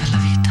amore per la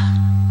vita.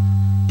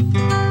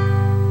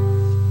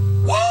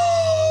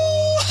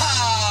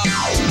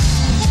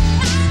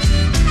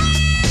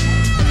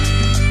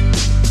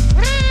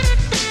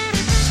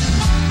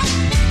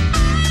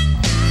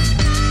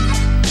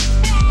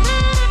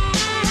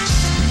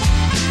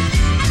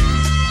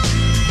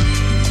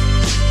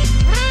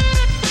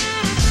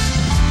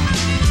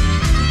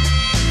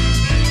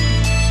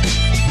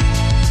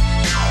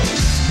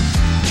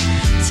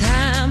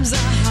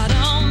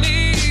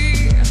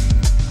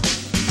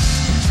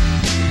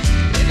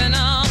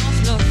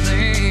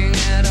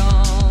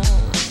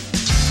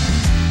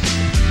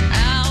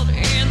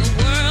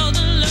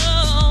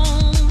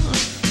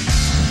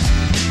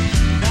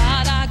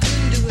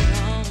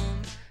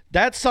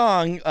 That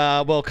song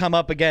will come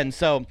up again.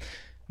 So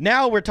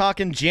now we're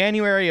talking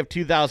January of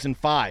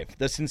 2005.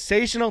 The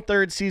sensational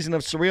third season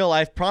of Surreal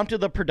Life prompted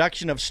the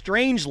production of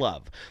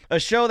Strangelove, a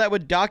show that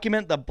would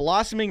document the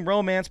blossoming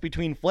romance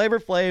between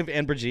Flavor Flav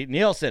and Brigitte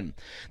Nielsen.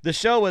 The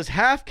show was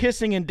half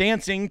kissing and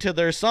dancing to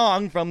their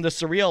song from the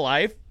Surreal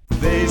Life.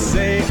 They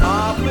say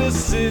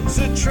opposites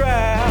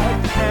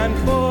attract, and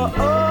for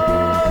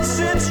us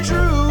it's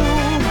true.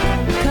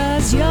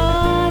 'Cause you're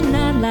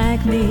not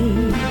like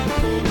me,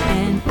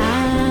 and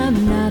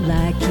I'm not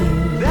like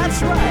you.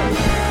 That's right.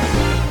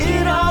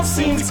 It all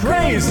seems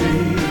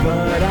crazy,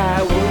 but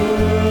I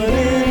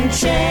wouldn't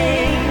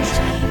change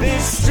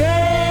this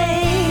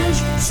strange,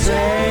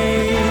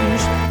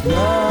 strange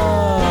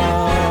love.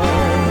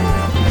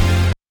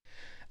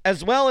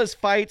 As well as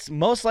fights,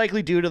 most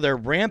likely due to their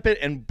rampant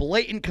and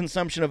blatant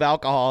consumption of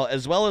alcohol,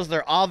 as well as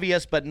their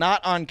obvious but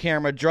not on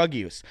camera drug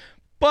use.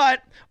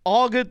 But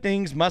all good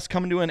things must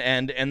come to an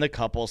end, and the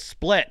couple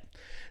split.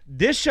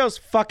 This show's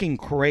fucking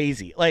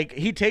crazy. Like,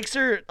 he takes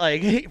her,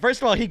 like,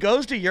 first of all, he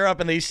goes to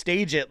Europe and they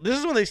stage it. This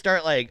is when they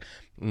start, like,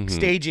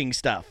 staging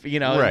stuff, you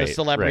know, in the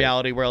celeb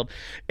reality world.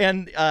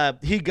 And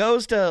he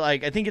goes to,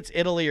 like, I think it's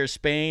Italy or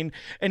Spain,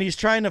 and he's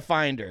trying to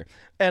find her.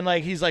 And,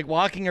 like, he's, like,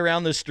 walking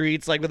around the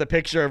streets, like, with a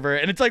picture of her.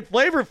 And it's, like,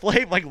 Flavor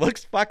Flav, like,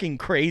 looks fucking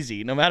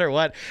crazy no matter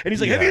what. And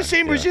he's like, have you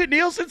seen Brigitte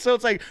Nielsen? So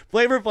it's, like,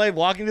 Flavor Flav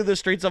walking through the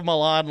streets of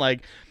Milan,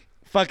 like,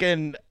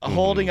 fucking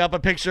holding up a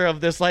picture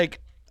of this, like,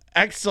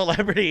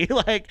 ex-celebrity,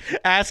 like,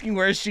 asking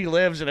where she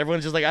lives, and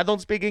everyone's just like, I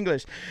don't speak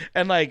English.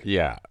 And, like,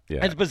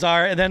 it's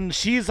bizarre. And then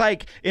she's,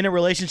 like, in a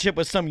relationship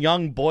with some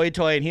young boy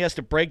toy, and he has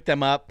to break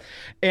them up.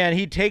 And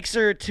he takes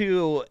her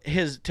to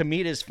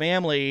meet his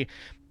family,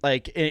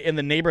 like, in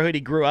the neighborhood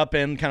he grew up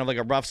in, kind of like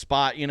a rough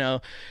spot, you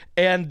know.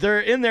 And they're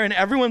in there, and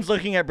everyone's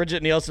looking at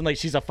Brigitte Nielsen like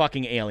she's a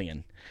fucking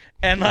alien.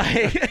 And,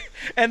 like,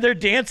 and they're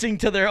dancing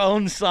to their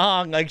own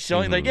song, like,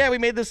 showing, like, yeah, we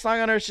made this song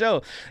on our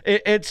show.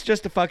 It's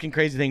just a fucking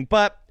crazy thing.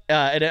 But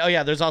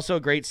there's also a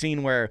great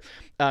scene where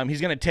he's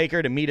gonna take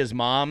her to meet his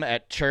mom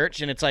at church,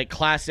 and it's like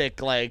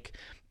classic, like,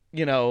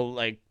 you know,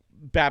 like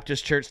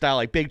Baptist church style,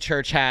 like big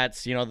church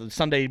hats, you know, the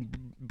Sunday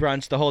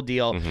brunch, the whole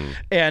deal.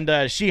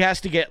 And she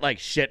has to get, like,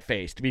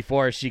 shit-faced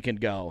before she can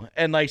go.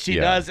 And, like, she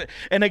does.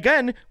 And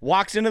again,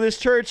 walks into this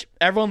church.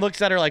 Everyone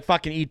looks at her like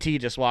fucking E.T.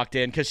 just walked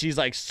in, because she's,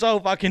 like, so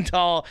fucking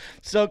tall,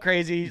 so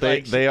crazy.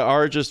 They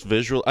are just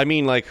visual. I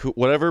mean, like,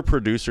 whatever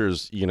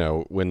producers, you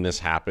know, when this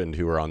happened,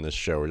 who were on this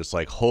show, were just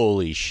like,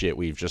 holy shit,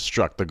 we've just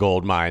struck the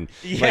gold mine.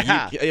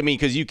 Yeah. Like, I mean,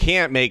 because you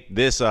can't make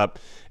this up.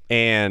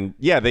 And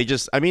yeah, they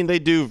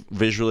do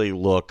visually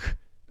look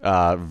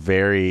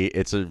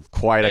it's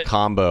quite a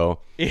combo.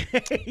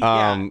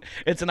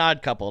 It's an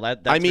odd couple.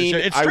 That's I mean, for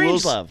sure. It's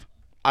strange love.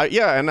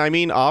 And I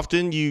mean,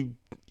 often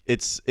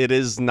it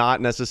is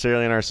not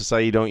necessarily in our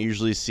society. You don't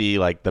usually see,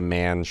 like, the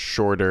man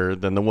shorter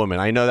than the woman.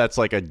 I know that's,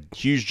 like, a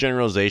huge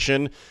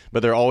generalization,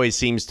 but there always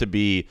seems to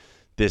be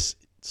this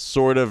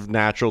sort of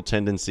natural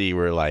tendency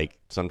where, like,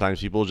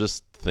 sometimes people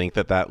just think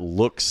that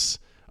looks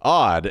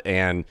odd,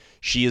 and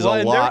she is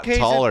a lot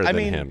taller than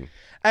him.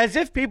 As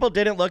if people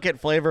didn't look at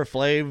Flavor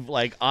Flav,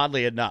 like,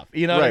 oddly enough.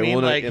 You know what I mean?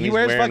 Well, like, he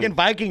wears fucking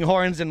Viking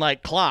horns and,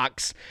 like,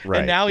 clocks.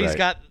 And now he's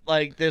got,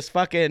 like, this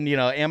fucking, you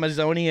know,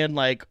 Amazonian,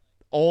 like,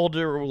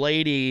 older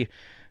lady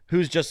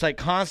who's just, like,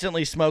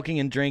 constantly smoking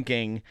and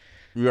drinking.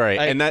 Right.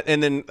 And that's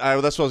what I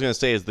was going to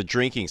say, is the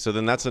drinking. So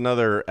then that's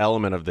another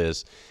element of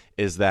this,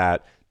 is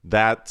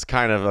that's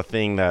kind of a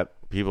thing that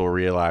people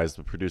realize,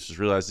 the producers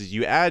realize, is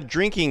you add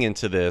drinking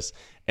into this,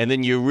 and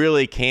then you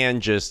really can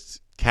just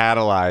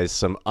catalyze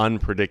some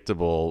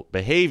unpredictable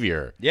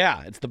behavior.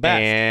 Yeah, it's the best.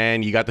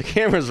 And you got the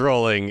cameras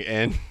rolling,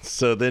 and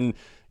so then,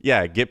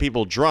 get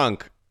people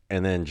drunk,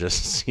 and then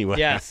just see what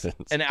happens.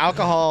 And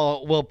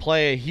alcohol will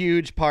play a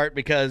huge part,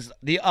 because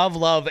the Of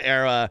Love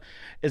era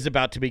is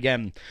about to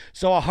begin.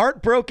 So a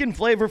heartbroken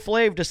Flavor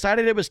Flav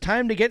decided it was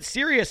time to get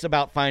serious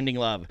about finding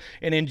love.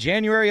 And in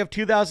January of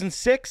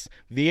 2006,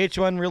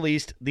 VH1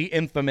 released the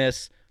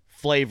infamous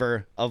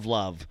Flavor of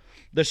Love.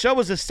 The show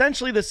was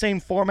essentially the same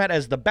format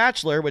as The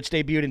Bachelor, which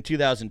debuted in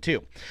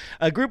 2002.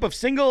 A group of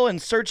single and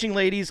searching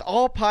ladies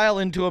all pile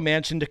into a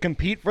mansion to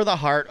compete for the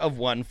heart of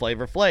one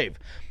Flavor Flav.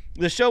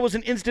 The show was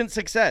an instant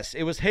success.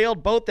 It was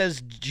hailed both as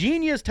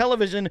genius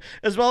television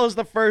as well as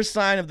the first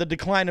sign of the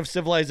decline of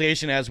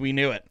civilization as we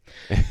knew it.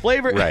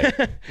 Flavor,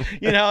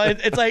 you know,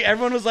 it's like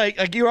everyone was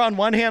like you were on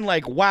one hand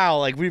like, wow,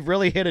 like we've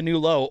really hit a new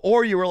low,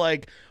 or you were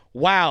like,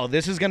 wow,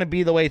 this is going to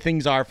be the way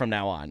things are from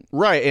now on.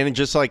 Right. And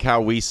just like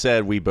how we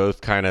said, we both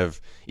kind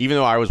of, even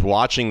though I was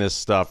watching this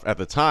stuff at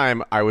the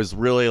time, I was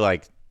really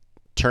like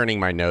turning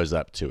my nose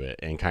up to it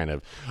and kind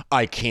of,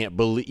 I can't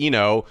believe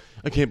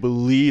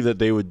that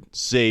they would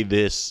say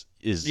this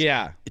is,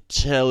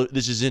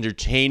 this is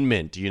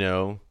entertainment, you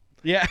know?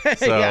 Yeah,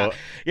 so,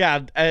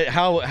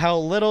 how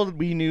little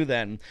we knew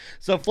then.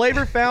 So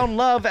Flavor found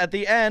love at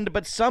the end,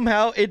 but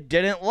somehow it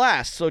didn't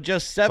last. So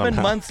just 7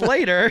 months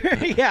later,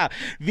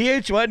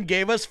 VH1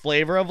 gave us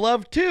Flavor of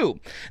Love 2.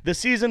 The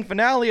season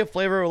finale of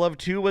Flavor of Love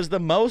 2 was the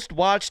most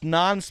watched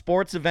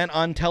non-sports event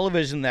on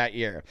television that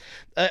year.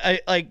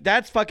 Like,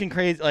 that's fucking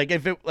crazy. Like,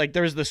 if it, like,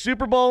 there was the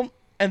Super Bowl,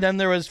 And then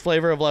there was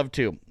Flavor of Love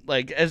 2.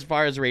 Like, as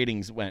far as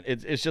ratings went,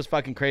 it's just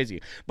fucking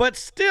crazy. But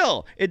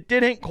still, it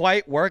didn't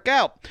quite work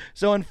out.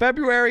 So in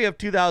February of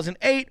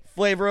 2008,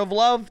 Flavor of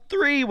Love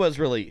 3 was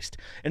released.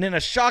 And in a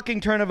shocking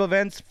turn of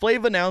events,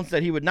 Flav announced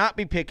that he would not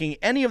be picking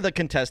any of the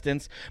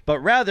contestants, but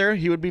rather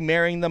he would be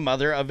marrying the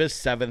mother of his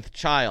 7th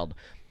child.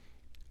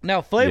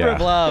 Now, Flavor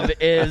of Love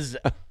is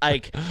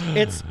like,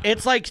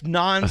 it's like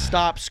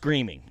nonstop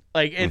screaming.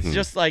 Like, it's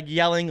just like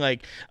yelling,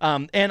 like,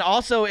 and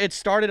also it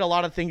started a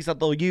lot of things that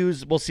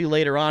we'll see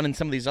later on in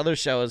some of these other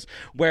shows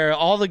where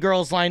all the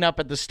girls line up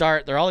at the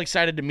start. They're all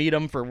excited to meet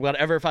him for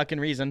whatever fucking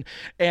reason.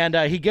 And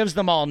he gives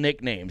them all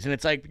nicknames. And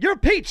it's like, you're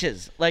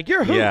Peaches, like,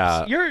 you're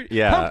Hoops, you're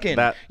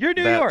Pumpkin, you're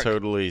New York. That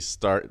totally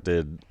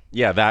started.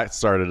 Yeah, that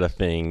started a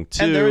thing,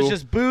 too. And there was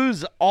just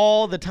booze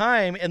all the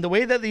time. And the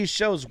way that these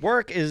shows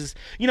work is,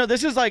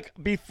 this is like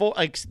before,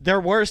 like, there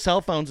were cell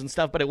phones and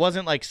stuff, but it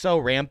wasn't like so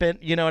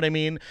rampant. You know what I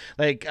mean?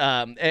 Like,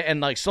 and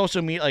like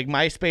social media, like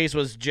MySpace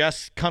was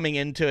just coming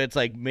into its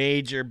like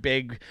major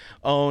big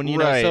own, you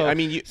know. So, I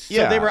mean,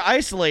 so they were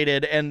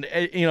isolated and,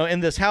 in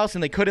this house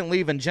and they couldn't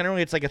leave. And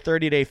generally it's like a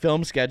 30-day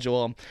film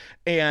schedule.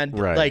 And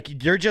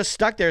like, you're just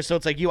stuck there. So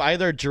it's like you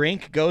either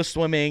drink, go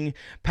swimming,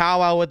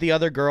 powwow with the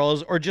other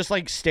girls, or just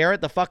like stare at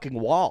the fucking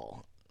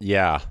wall.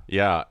 Yeah.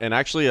 And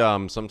actually,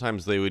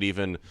 sometimes they would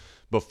even,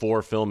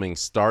 before filming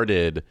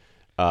started,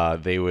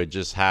 they would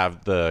just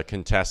have the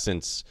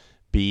contestants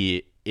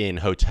be in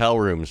hotel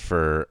rooms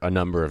for a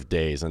number of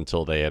days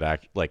until they had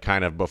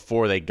kind of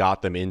before they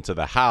got them into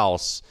the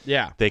house.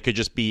 Yeah. They could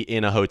just be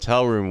in a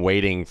hotel room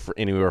waiting for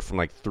anywhere from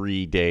like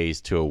 3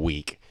 days to a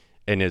week.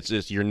 And it's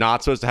just, you're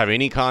not supposed to have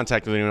any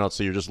contact with anyone else.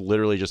 So you're just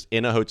literally just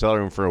in a hotel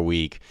room for a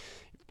week.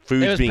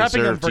 Food's being served to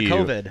you. It was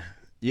prepping them for COVID.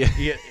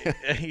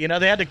 Yeah.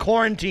 They had to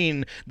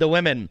quarantine the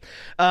women.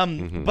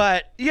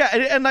 But yeah,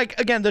 and like,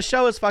 again, the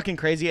show is fucking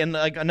crazy. And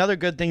like, another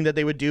good thing that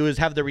they would do is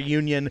have the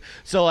reunion.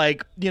 So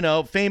like,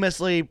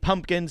 famously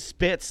Pumpkin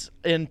spits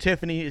in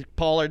Tiffany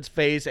Pollard's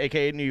face,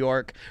 aka New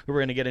York, who we're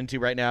going to get into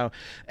right now.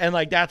 And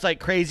like, that's like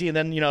crazy. And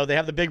then, they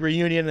have the big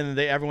reunion and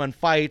everyone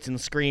fights and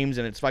screams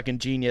and it's fucking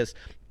genius.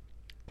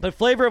 But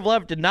Flavor of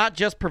Love did not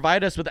just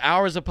provide us with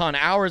hours upon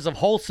hours of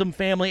wholesome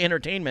family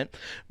entertainment,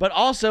 but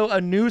also a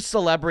new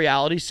celebrity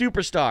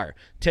superstar,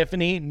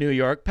 Tiffany New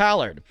York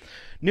Pollard.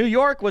 New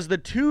York was the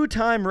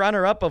 2-time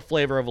runner-up of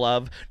Flavor of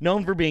Love,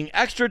 known for being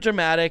extra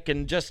dramatic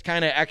and just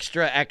kind of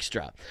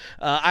extra.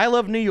 I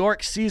Love New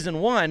York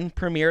Season 1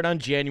 premiered on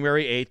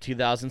January 8,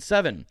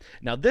 2007.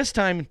 Now this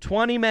time,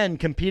 20 men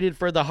competed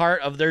for the heart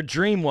of their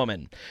dream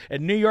woman,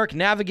 and New York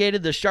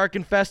navigated the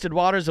shark-infested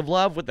waters of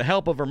love with the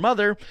help of her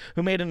mother,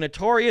 who made a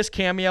notorious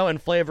cameo in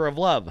Flavor of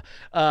Love.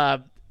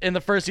 In the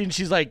first scene,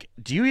 she's like,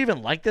 do you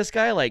even like this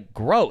guy? Like,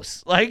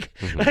 gross. Like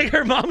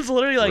her mom's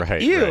literally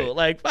like, ew,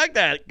 like, fuck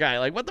that guy.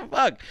 Like, what the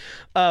fuck?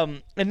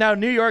 And now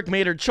New York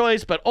made her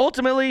choice, but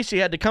ultimately she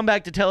had to come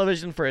back to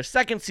television for a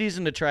second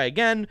season to try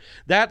again.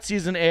 That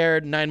season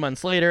aired 9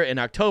 months later in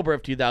October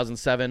of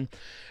 2007.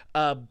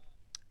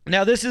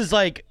 Now this is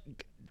like,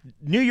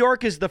 New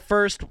York is the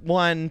first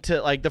one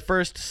to, like, the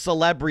first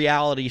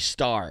celebrity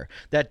star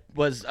that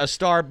was a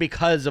star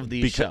because of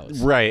these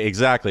shows. Right,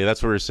 exactly.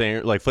 That's what we're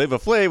saying. Like, Flava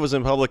Flav was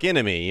in Public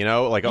Enemy,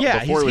 like,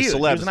 before it was celebs.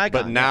 He was an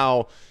icon,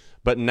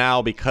 but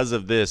now because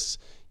of this,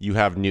 you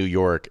have New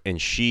York, and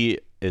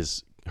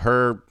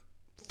her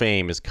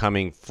fame is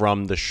coming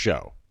from the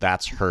show.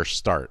 That's her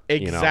start.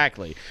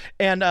 Exactly.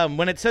 And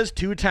when it says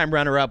 2-time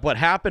runner-up, what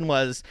happened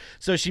was,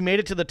 so she made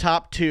it to the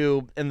top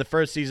 2 in the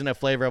first season of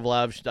Flavor of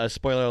Love.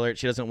 Spoiler alert,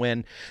 she doesn't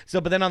win.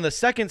 But then on the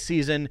second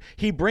season,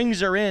 he brings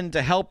her in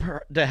to help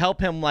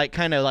him like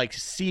kind of like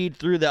seed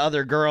through the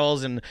other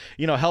girls and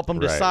help him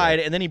decide.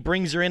 Right. And then he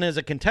brings her in as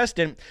a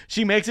contestant.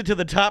 She makes it to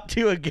the top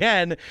 2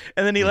 again,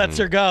 and then he lets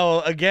her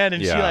go again,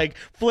 and she like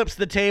flips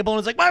the table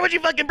and is like, "Why would you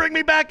fucking bring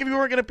me back if you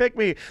weren't gonna pick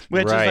me?"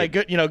 Which is like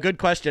good, good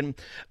question.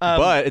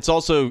 But it's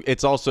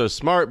also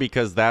smart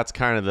because that's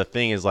kind of the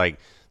thing is like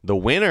the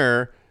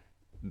winner,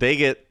 they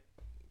get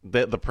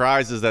the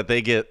prize is that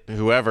they get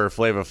whoever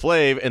Flava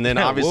Flav, and then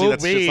obviously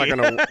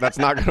that's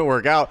not gonna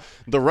work out.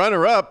 The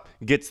runner up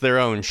gets their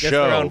own show,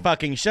 their own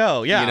fucking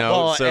show. Yeah,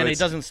 and it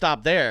doesn't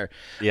stop there.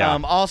 Yeah.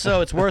 Also,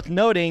 it's worth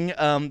noting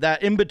that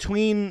in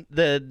between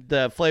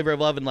the Flavor of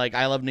Love and like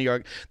I Love New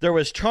York, there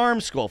was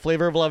Charm School,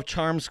 Flavor of Love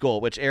Charm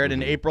School, which aired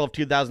in April of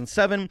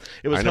 2007.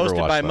 It was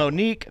hosted by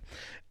Monique.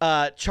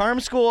 Charm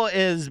School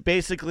is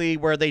basically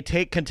where they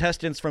take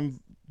contestants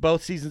from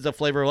both seasons of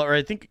Flavor of Love, or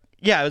I think,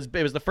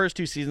 it was the first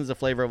 2 seasons of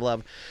Flavor of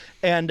Love,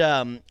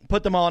 and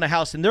put them all in a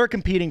house, and they're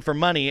competing for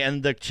money,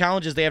 and the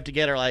challenges they have to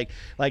get are like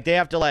they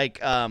have to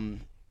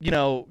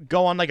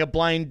go on like a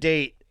blind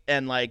date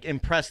and like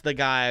impress the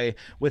guy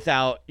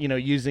without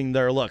using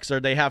their looks, or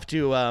they have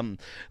to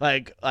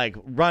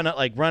run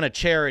a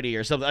charity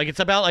or something. Like, it's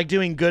about like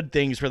doing good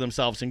things for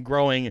themselves and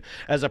growing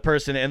as a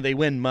person, and they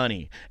win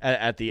money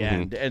at the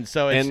end. And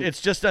so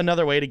it's just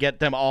another way to get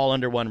them all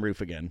under one roof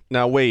again.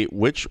 Now wait,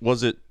 which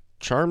was it?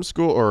 Charm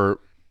School or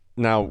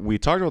Now, we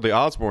talked about the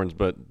Osbournes,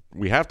 but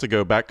we have to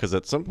go back because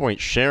at some point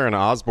Sharon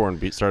Osbourne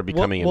started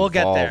becoming we'll involved.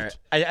 get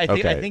there. I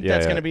think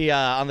that's going to be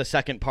on the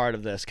second part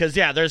of this because,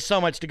 there's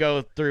so much to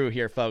go through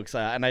here, folks.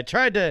 And I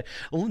tried to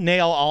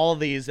nail all of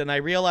these, and I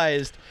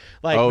realized,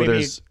 like,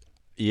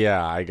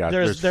 I got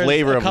there's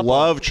Flavor of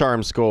Love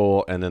Charm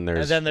School, and then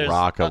there's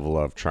Rock of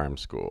Love Charm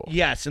School.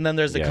 Yes, and then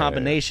there's the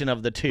combination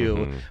of the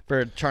two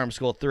for Charm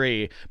School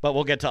 3, but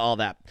we'll get to all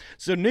that.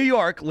 So New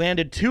York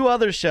landed 2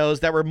 other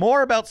shows that were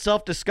more about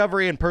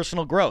self-discovery and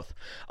personal growth.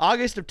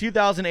 August of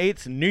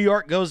 2008's New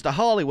York Goes to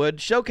Hollywood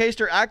showcased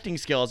her acting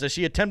skills as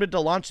she attempted to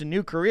launch a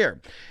new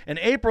career. And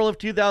April of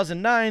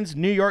 2009's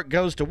New York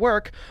Goes to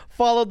Work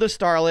followed the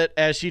starlet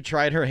as she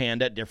tried her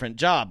hand at different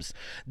jobs.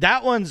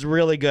 That one's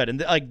really good, and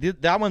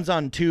that one's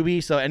on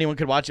Tubi, so anyone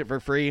could watch it for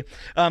free.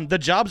 The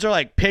jobs are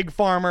like pig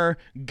farmer,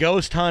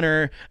 ghost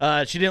hunter.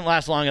 She didn't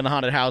last long in the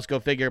haunted house, go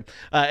figure.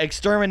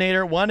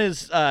 Exterminator. One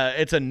is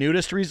it's a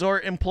nudist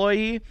resort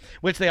employee,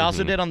 which they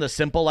also did on The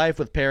Simple Life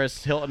with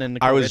Paris Hilton and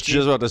Nicole I was Richie.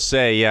 just about to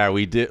say,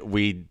 we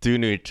do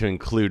need to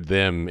include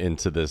them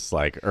into this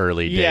like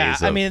early days. Yeah,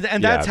 I mean,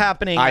 and that's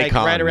happening like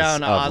right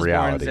around Osbourne's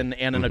reality. and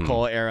Anna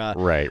Nicole era.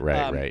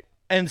 Right.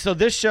 And so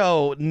this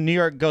show, New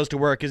York Goes to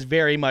Work, is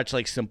very much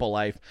like Simple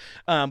Life.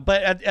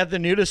 But at the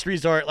nudist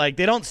resort, like,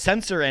 they don't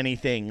censor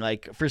anything.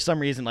 Like, for some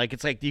reason, like,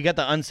 it's like you get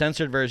the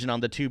uncensored version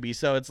on the Tubi.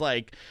 So it's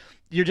like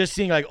you're just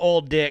seeing like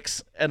old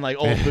dicks and like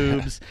old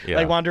boobs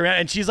like wander around.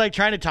 And she's like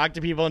trying to talk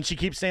to people, and she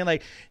keeps saying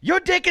like, "Your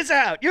dick is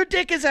out. Your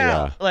dick is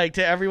out." Like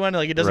to everyone.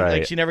 Like it doesn't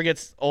like she never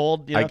gets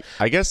old. You know?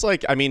 I guess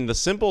like The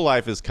Simple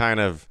Life is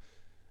kind of.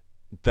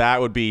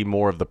 That would be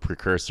more of the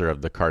precursor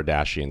of the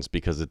Kardashians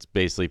because it's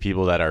basically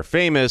people that are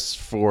famous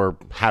for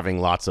having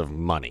lots of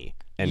money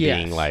and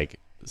being like,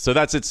 so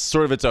it's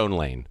sort of its own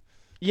lane.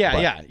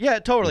 Yeah,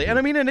 totally. And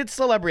I mean, and it's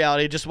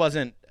celebrity. It just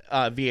wasn't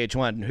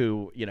VH1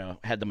 who,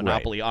 had the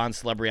monopoly on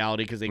celebrity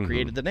because they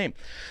created the name.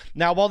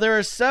 Now, while there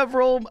are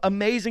several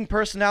amazing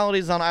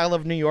personalities on I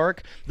Love New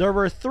York, there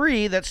were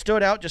 3 that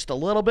stood out just a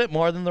little bit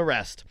more than the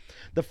rest.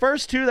 The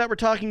first 2 that we're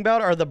talking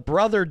about are the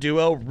brother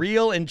duo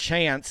Real and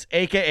Chance,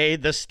 aka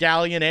the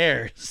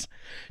Stallionaires.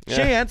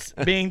 Chance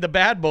being the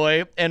bad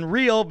boy and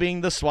Real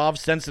being the suave,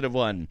 sensitive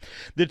one.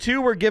 The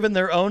 2 were given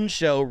their own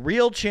show,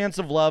 Real Chance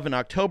of Love, in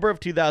October of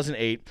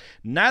 2008.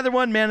 Neither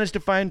one managed to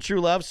find true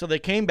love, so they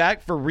came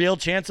back for Real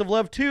Chance of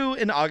Love 2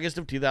 in August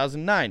of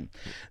 2009.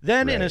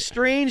 Then, in a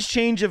strange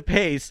change of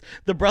pace,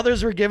 the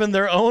brothers were given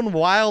their own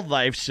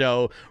wildlife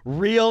show,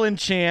 Real and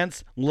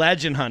Chance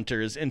Legend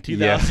Hunters, in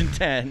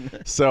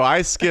 2010. So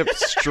I skipped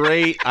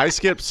straight. I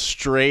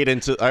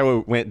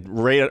went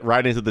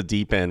right into the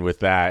deep end with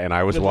that, and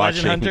I was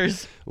watching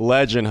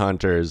Legend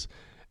Hunters,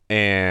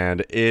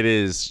 and it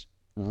is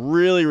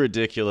really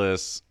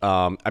ridiculous.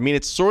 I mean,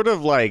 it's sort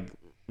of like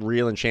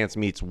Real and Chance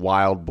meets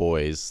Wild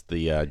Boys,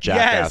 the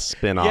Jackass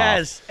spinoff.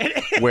 Yes,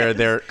 where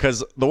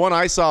because the one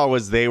I saw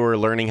was they were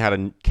learning how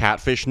to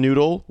catfish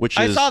noodle, which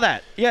I saw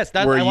that. Yes,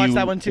 I watched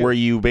that one too. Where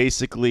you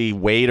basically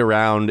wade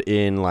around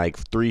in like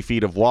 3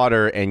 feet of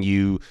water, and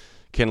you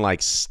can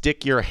like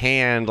stick your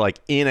hand like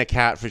in a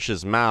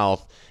catfish's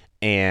mouth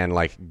and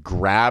like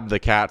grab the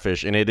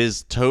catfish, and it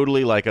is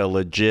totally like a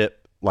legit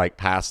like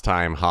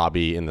pastime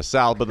hobby in the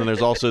South. But then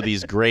there's also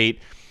these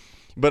great,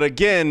 but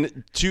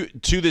again, to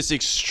this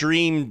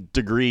extreme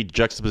degree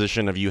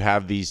juxtaposition of you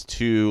have these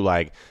 2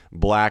 like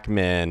black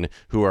men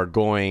who are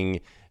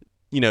going,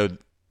 to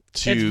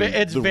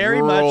it's the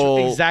very rural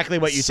much exactly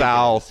what you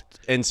South. think.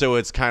 And so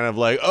it's kind of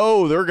like,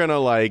 they're gonna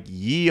like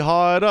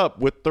yeehaw it up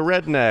with the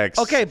rednecks.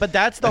 Okay, but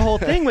that's the whole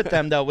thing with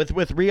them though,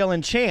 with Real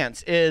and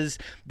Chance, is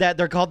that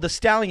they're called the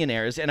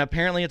Stallionaires, and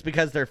apparently it's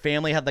because their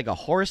family had like a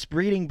horse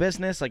breeding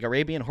business, like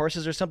Arabian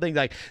horses or something.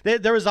 Like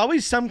there was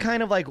always some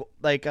kind of like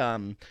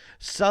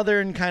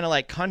southern kind of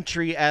like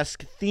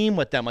country-esque theme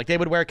with them. Like they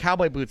would wear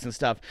cowboy boots and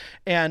stuff.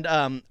 And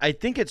I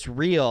think it's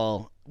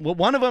Real. Well,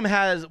 one of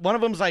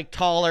them's like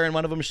taller and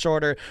one of them's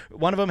shorter.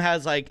 One of them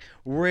has like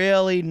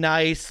really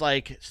nice,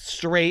 like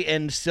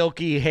straightened,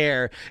 silky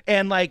hair.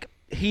 And like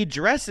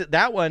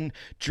that one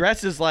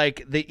dresses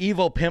like the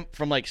evil pimp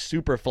from like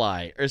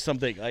Superfly or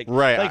something. Like,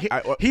 right.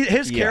 Like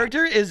his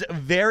character is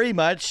very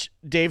much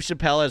Dave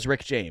Chappelle as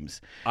Rick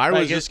James. I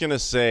was just going to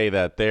say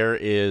that there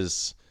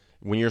is,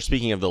 when you're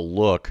speaking of the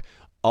look,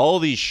 all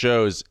these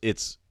shows,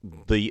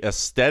 the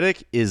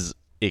aesthetic is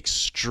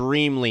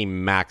extremely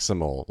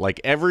maximal.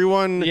 Like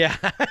everyone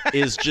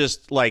is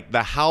just like,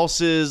 the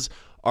houses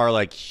are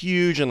like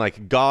huge and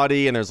like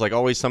gaudy, and there's like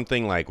always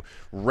something like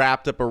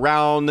wrapped up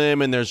around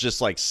them, and there's just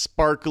like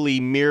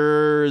sparkly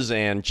mirrors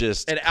and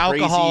just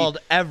alcohol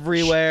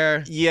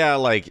everywhere.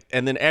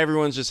 And then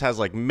everyone just has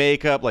like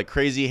makeup, like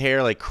crazy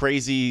hair, like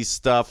crazy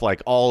stuff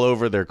like all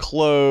over their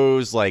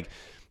clothes, like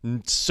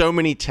so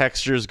many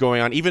textures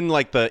going on. Even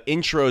like the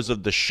intros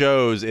of the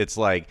shows, it's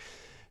like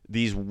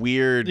these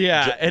weird,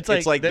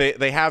 it's like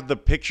they have the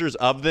pictures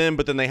of them,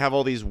 but then they have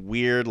all these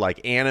weird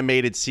like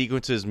animated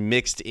sequences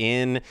mixed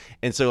in,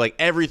 and so like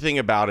everything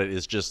about it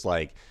is just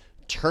like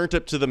turned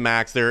up to the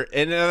max there,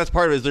 and that's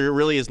part of it. Is there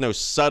really is no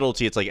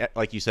subtlety. It's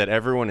like you said,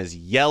 everyone is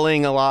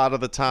yelling a lot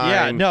of the time.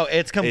 Yeah, no,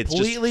 it's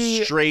completely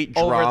just straight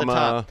over drama. the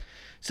top.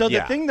 So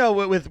the thing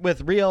though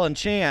with Real and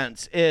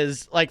Chance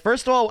is like,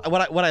 first of all,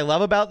 what I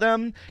love about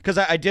them, because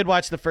I did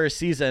watch the first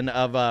season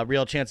of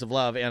Real Chance of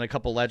Love and a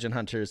couple Legend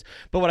Hunters,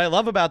 but what I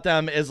love about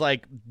them is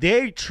like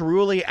they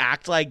truly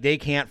act like they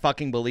can't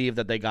fucking believe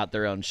that they got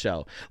their own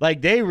show. Like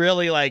they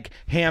really like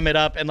ham it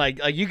up, and like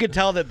you could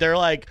tell that they're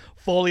like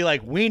fully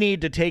like, we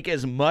need to take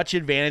as much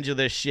advantage of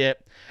this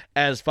shit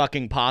as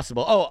fucking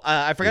possible. Oh,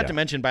 I forgot to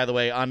mention, by the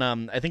way, on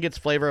I think it's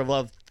Flavor of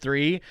Love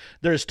 3,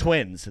 there's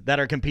twins that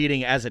are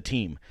competing as a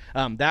team.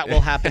 That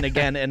will happen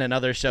again in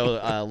another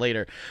show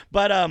later.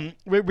 But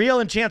Real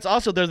and Chance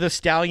also, they're the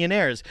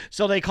Stallionaires.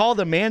 So they call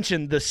the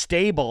mansion the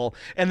stable,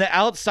 and the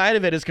outside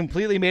of it is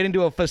completely made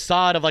into a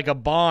facade of like a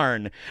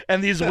barn.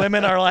 And these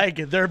women are like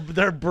they're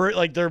breed,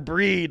 like they're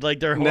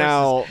horses.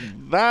 Now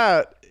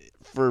that,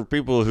 for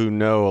people who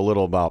know a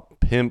little about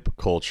pimp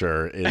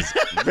culture, is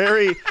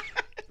very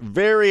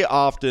very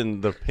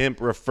often the pimp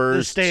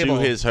refers to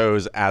his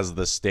hose as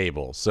the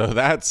stable. So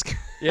that's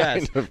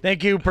yes.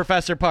 Thank you,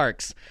 Professor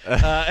Parks.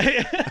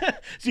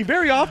 See,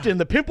 very often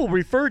the pimp will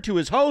refer to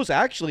his hose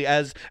actually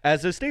as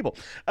a stable.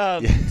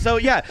 So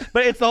yeah,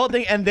 but it's the whole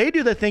thing, and they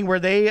do the thing where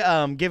they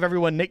give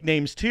everyone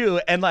nicknames too,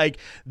 and like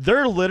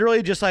they're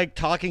literally just like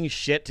talking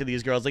shit to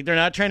these girls. Like they're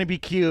not trying to be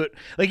cute.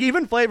 Like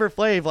even Flavor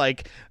Flav,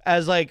 like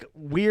as like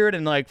weird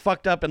and like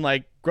fucked up and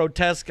like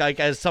grotesque like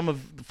as some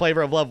of the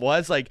Flavor of Love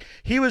was, like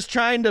he was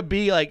trying to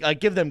be like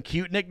give them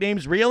cute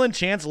nicknames. Real and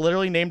Chance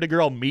literally named a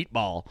girl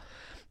Meatball.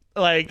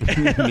 Like,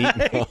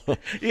 Meatball.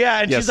 Yeah,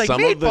 and she's like,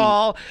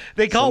 Meatball.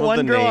 They call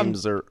one girl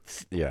names are,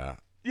 yeah,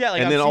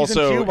 like, and then on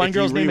season also 2, one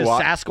girl's name is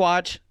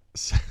Sasquatch.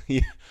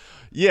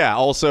 Yeah,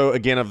 also,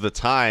 again, of the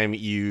time,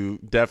 you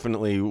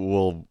definitely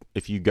will,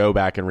 if you go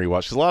back and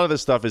rewatch, because a lot of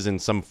this stuff is in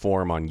some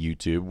form on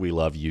YouTube. We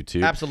love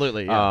YouTube.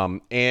 Absolutely. Yeah.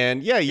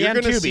 And yeah, you're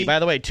going to see. By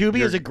the way,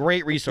 Tubi is a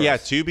great resource. Yeah,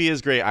 Tubi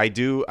is great.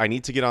 I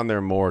need to get on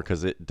there more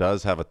because it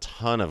does have a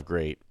ton of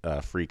great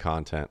free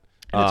content.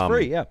 And it's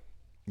free, yeah.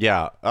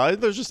 Yeah,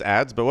 there's just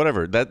ads, but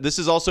whatever. This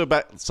is also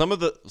about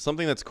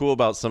something that's cool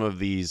about some of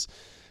these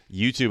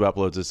YouTube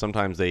uploads is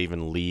sometimes they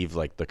even leave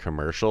like the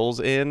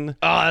commercials in.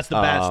 Oh, that's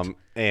the best.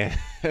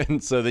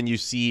 And so then you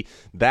see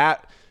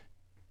that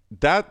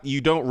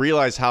you don't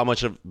realize how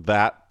much of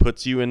that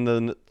puts you in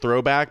the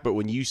throwback, but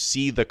when you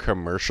see the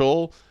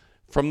commercial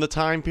from the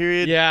time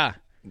period, yeah,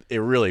 it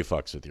really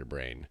fucks with your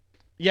brain.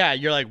 Yeah,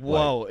 you're like,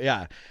 whoa,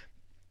 yeah.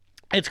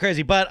 It's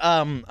crazy, but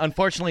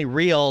unfortunately,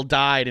 Real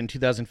died in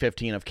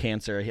 2015 of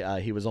cancer.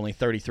 He was only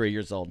 33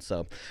 years old,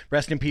 so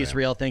rest in peace,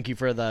 Real. Thank you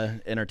for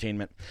the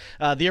entertainment.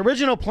 The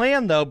original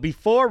plan, though,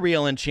 before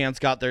Real and Chance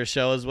got their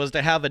shows, was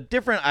to have a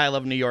different I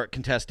Love New York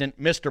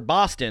contestant, Mr.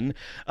 Boston,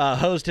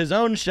 host his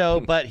own show,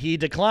 but he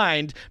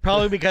declined,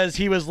 probably because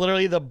he was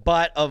literally the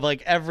butt of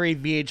like every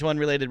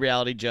VH1-related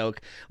reality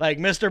joke. Like,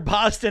 Mr.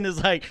 Boston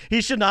is like,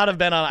 he should not have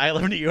been on I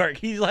Love New York.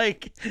 He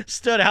like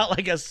stood out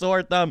like a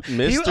sore thumb.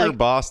 Mr.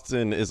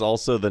 Boston is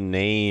also the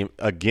name,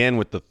 again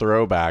with the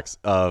throwbacks,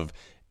 of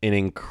an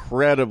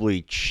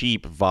incredibly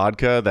cheap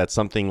vodka that's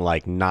something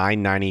like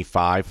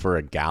 $9.95 for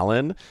a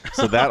gallon.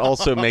 So that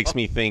also makes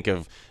me think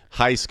of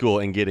high school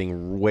and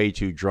getting way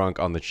too drunk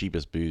on the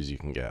cheapest booze you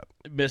can get.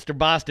 Mr.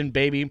 Boston,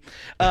 baby.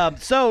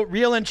 So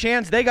Real and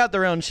Chance, they got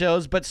their own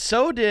shows, but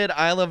so did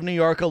I Love New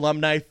York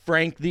alumni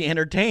Frank the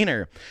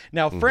Entertainer.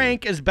 Now,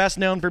 Frank is best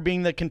known for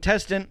being the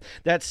contestant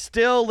that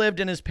still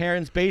lived in his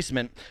parents'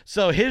 basement,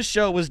 so his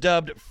show was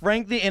dubbed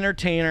Frank the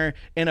Entertainer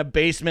in a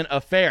Basement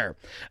Affair.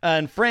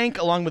 And Frank,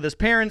 along with his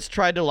parents,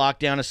 tried to lock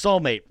down a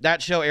soulmate.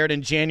 That show aired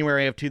in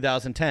January of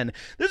 2010.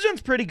 This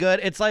one's pretty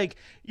good. It's like,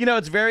 you know,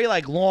 it's very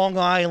like Long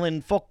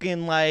Island,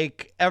 fucking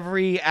like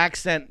every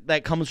accent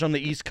that comes from the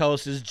East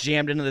Coast is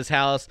jammed into this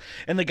house,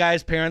 and the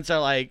guy's parents are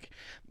like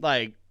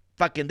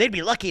fucking, they'd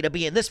be lucky to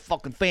be in this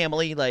fucking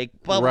family, like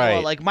blah, blah, blah,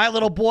 like my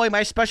little boy,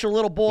 my special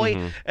little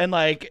boy, and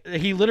like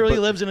he literally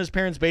lives in his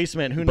parents'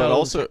 basement. Who knows? But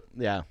also,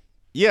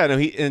 yeah, no,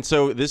 and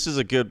so this is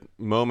a good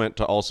moment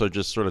to also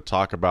just sort of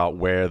talk about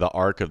where the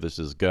arc of this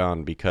has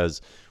gone,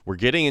 because we're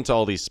getting into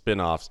all these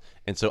spin-offs,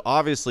 and so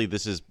obviously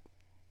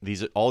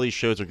all these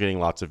shows are getting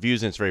lots of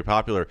views and it's very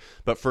popular.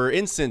 But for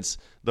instance,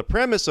 the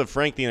premise of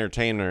Frank the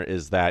Entertainer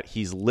is that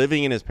he's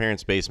living in his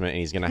parents' basement and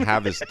he's going to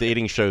have this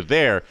dating show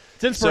there.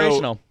 It's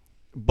inspirational.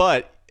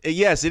 But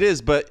yes, it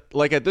is. But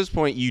like at this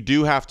point, you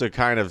do have to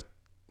kind of,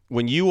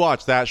 when you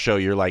watch that show,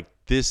 you're like,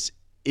 this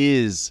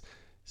is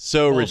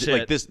so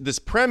ridiculous. Like this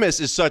premise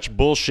is such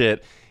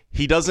bullshit.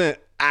 He doesn't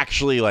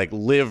actually like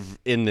live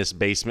in this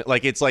basement.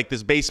 Like it's like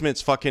this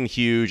basement's fucking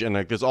huge and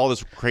like there's all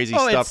this crazy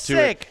stuff it's to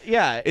sick. it.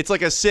 Yeah, it's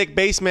like a sick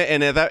basement,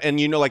 and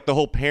you know, like the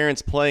whole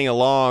parents playing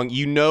along,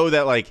 you know,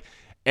 that like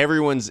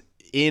everyone's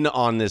in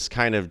on this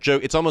kind of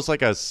joke. It's almost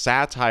like a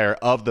satire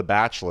of The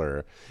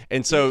Bachelor.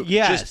 And so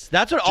yes,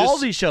 that's what all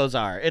these shows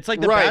are. It's like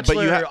The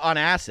Bachelor on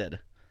acid.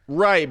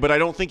 Right, but I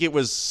don't think it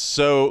was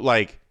so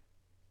like,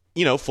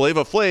 you know,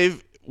 Flava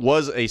Flav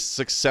was a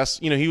success.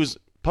 You know, he was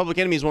Public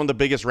Enemy is one of the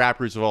biggest rap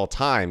groups of all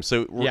time.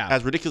 So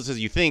as ridiculous as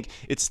you think,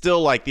 it's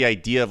still like the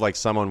idea of like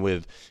someone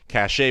with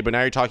cachet. But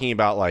now you're talking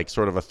about like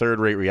sort of a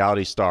third-rate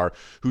reality star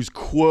who's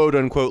quote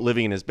unquote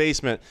living in his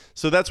basement.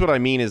 So that's what I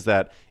mean is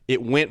that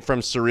it went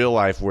from Surreal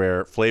Life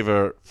where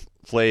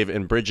Flav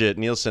and Bridget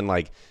Nielsen,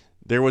 like,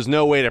 there was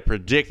no way to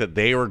predict that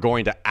they were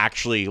going to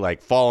actually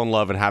like fall in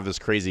love and have this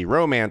crazy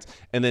romance.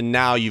 And then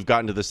now you've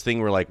gotten to this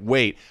thing where like,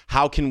 wait,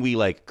 how can we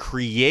like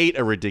create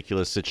a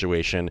ridiculous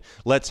situation?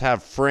 Let's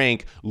have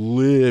Frank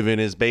live in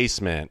his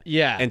basement.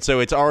 Yeah. And so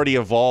it's already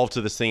evolved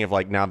to this thing of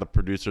like, now the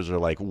producers are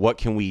like, what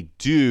can we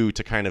do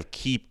to kind of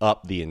keep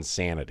up the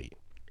insanity?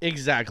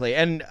 Exactly.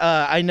 And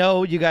I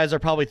know you guys are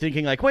probably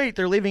thinking like, wait,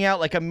 they're leaving out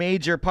like a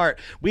major part.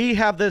 We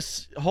have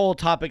this whole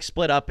topic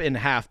split up in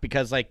half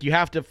because like you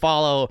have to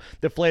follow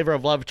the Flavor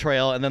of Love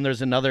trail and then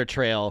there's another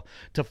trail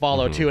to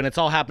follow too. And it's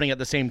all happening at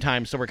the same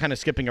time. So we're kind of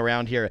skipping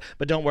around here,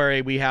 but don't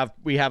worry. We have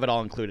it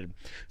all included.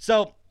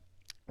 So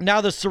now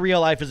the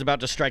Surreal Life is about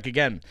to strike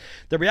again.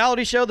 The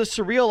reality show The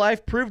Surreal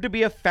Life proved to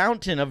be a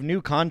fountain of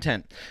new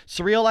content.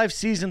 Surreal Life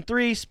Season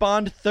 3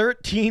 spawned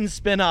 13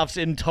 spin-offs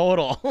in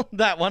total.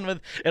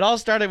 It all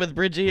started with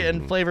Bridgie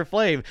and Flavor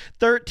Flav.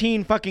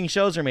 13 fucking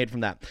shows are made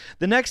from that.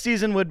 The next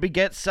season would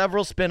beget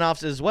several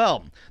spin-offs as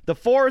well. The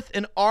fourth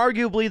and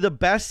arguably the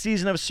best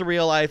season of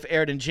Surreal Life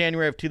aired in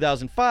January of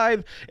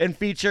 2005 and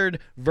featured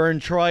Vern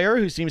Troyer,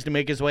 who seems to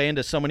make his way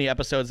into so many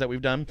episodes that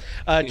we've done.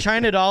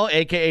 China Doll,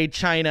 a.k.a.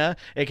 China,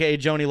 a.k.a.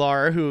 Joni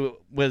Laurer, who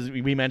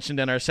we mentioned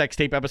in our sex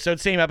tape episode,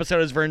 same episode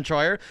as Vern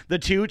Troyer. The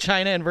two,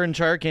 China and Vern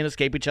Troyer, can't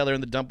escape each other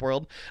in the dump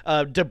world.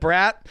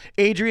 Debrat,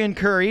 Adrian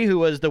Curry, who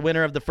was the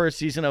winner of the first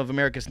season of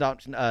America's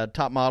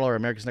Top Model or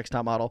America's Next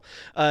Top Model.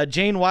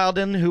 Jane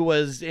Wilden, who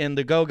was in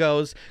the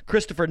Go-Go's.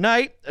 Christopher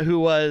Knight, who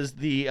was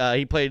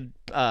he played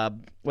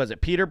was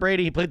it Peter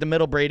Brady? He played the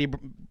middle Brady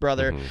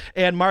brother.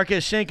 And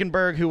Marcus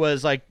Schenkenberg, who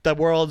was like the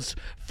world's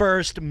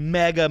first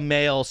mega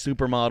male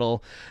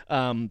supermodel.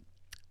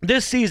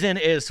 This season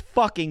is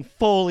fucking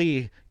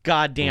fully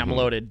goddamn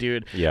loaded,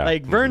 dude. Yeah.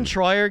 Like Vern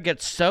Troyer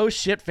gets so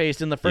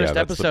shit-faced in the first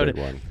episode. The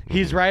big one.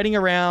 He's riding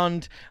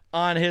around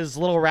on his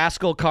little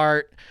rascal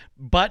cart,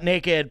 butt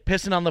naked,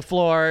 pissing on the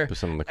floor.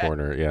 Pissing on the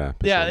corner,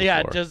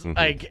 yeah. Just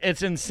like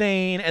it's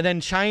insane. And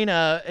then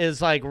China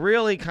is like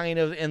really kind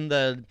of in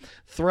the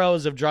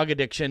throes of drug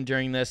addiction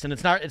during this, and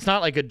it's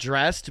not like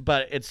addressed,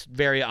 but it's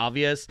very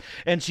obvious.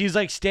 And she's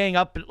like staying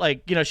up,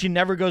 like, you know, she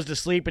never goes to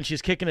sleep, and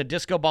she's kicking a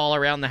disco ball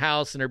around the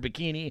house in her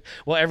bikini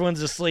while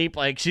everyone's asleep.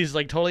 Like she's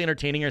like totally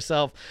entertaining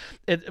herself.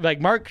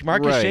 Marcus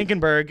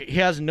Schenkenberg, he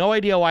has no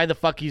idea why the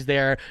fuck he's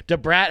there.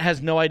 Debrat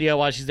has no idea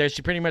why she's there.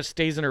 She pretty much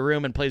stays in her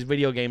room and plays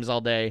video games all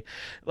day.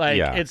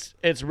 Like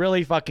it's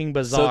really fucking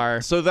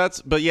bizarre. So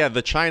that's, but yeah,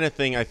 the China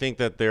thing, I think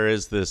that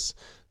there's this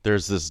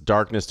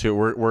darkness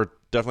to it. We're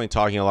definitely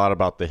talking a lot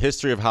about the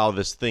history of how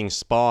this thing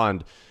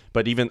spawned,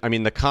 but even, I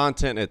mean, the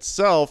content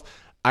itself,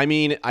 I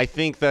mean, I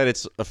think that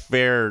it's a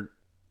fair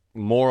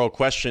moral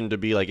question to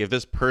be like, if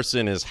this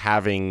person is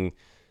having,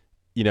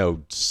 you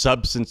know,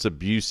 substance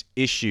abuse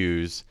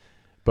issues,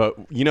 but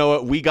you know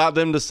what, we got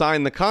them to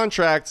sign the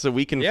contract so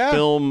we can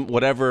film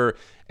whatever.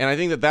 And I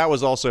think that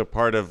was also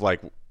part of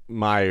like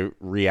my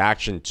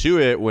reaction to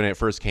it when it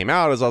first came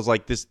out, is I was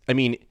like, this, I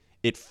mean,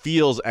 it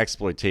feels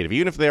exploitative.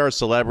 Even if they are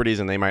celebrities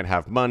and they might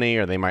have money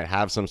or they might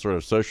have some sort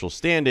of social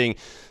standing,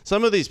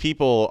 some of these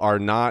people are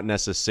not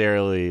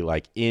necessarily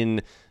like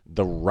in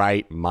the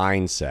right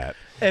mindset.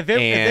 If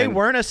they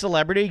weren't a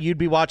celebrity, you'd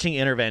be watching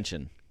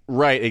Intervention.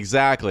 Right,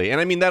 exactly.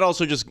 And I mean, that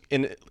also just,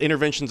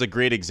 Intervention's a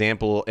great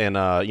example, and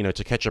you know,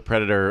 To Catch a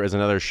Predator is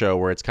another show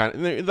where it's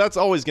kind of, that's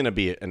always going to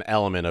be an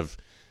element of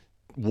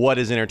what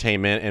is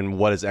entertainment and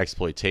what is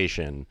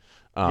exploitation.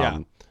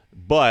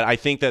 But I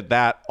think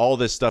that all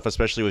this stuff,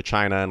 especially with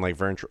China and like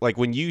Vern, like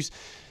when you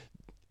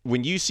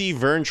see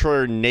Vern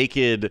Troyer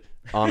naked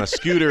on a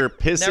scooter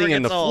pissing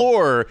in the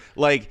floor,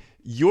 like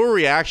your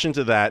reaction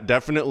to that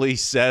definitely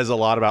says a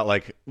lot about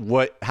like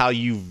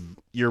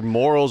your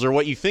morals or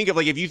what you think of.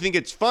 Like if you think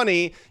it's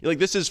funny, you're like,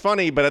 this is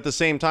funny, but at the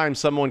same time,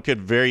 someone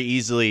could very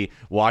easily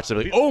watch it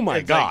like, oh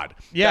my God,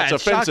 that's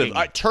offensive.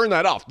 I turn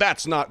that off.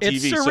 That's not TV.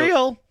 It's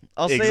surreal.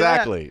 I'll say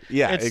exactly. That.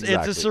 Yeah, it's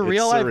exactly. It's a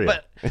surreal life,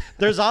 but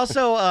there's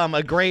also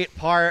a great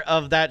part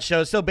of that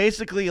show. So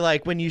basically,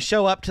 like when you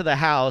show up to the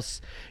house,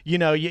 you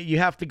know, you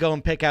have to go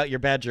and pick out your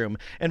bedroom.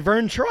 And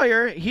Vern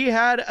Troyer, he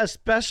had a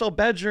special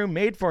bedroom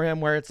made for him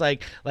where it's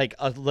like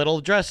a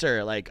little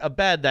dresser, like a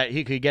bed that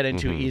he could get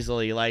into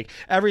easily. Like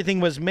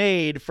everything was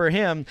made for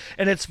him,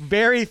 and it's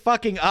very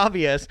fucking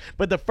obvious.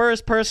 But the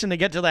first person to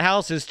get to the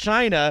house is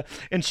China,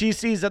 and she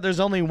sees that there's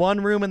only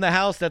one room in the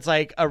house that's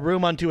like a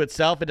room unto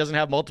itself. It doesn't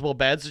have multiple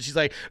beds. So she's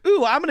like,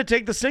 ooh, I'm gonna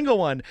take the single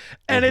one.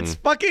 And it's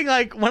fucking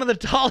like one of the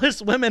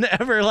tallest women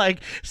ever,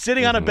 like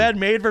sitting on a bed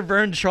made for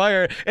Vern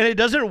Troyer, and it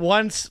doesn't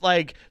once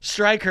like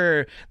strike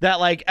her that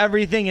like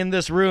everything in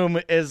this room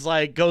is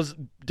like goes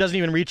doesn't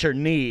even reach her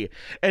knee,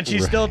 and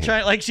she's still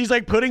trying, like, she's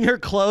like putting her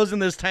clothes in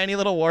this tiny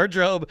little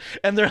wardrobe,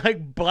 and they're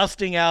like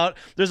busting out.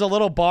 There's a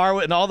little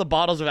bar and all the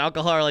bottles of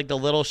alcohol are like the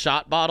little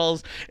shot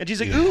bottles, and she's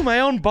like, ooh, my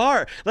own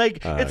bar. Like,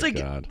 it's like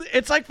God.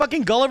 it's like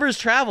fucking Gulliver's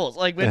Travels,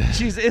 like when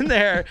she's in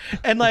there,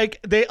 and like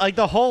they like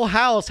the whole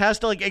house has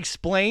to like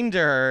explain to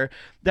her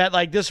that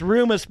like this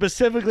room is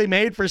specifically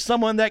made for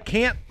someone that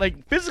can't,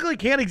 like, physically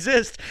can't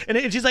exist.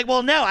 And she's like,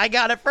 well, no, I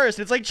got it first.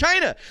 It's like,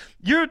 China,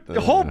 your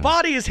whole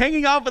body is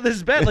hanging off of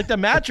this bed. Like, the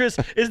mattress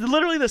is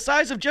literally the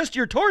size of just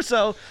your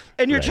torso,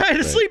 and you're trying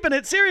to sleep in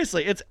it.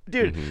 Seriously. It's,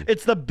 dude,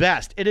 it's the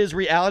best. It is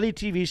reality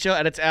TV show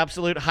at its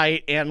absolute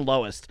height and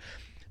lowest.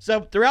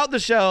 So throughout the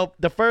show,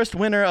 the first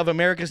winner of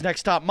America's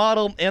Next Top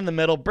Model and the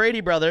middle Brady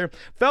brother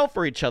fell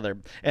for each other.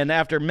 And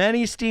after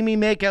many steamy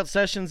makeout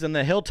sessions in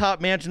the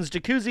Hilltop Mansion's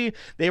jacuzzi,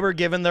 they were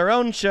given their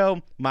own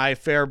show, My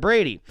Fair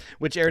Brady,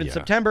 which aired in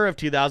September of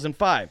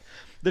 2005.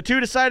 The two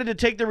decided to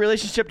take their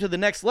relationship to the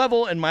next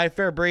level, and My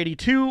Fair Brady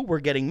 2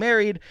 were getting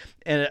married,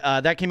 and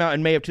that came out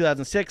in May of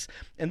 2006.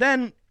 And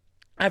then,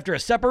 after a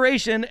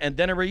separation and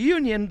then a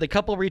reunion, the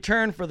couple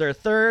returned for their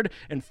third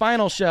and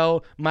final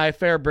show, My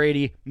Fair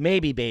Brady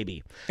Maybe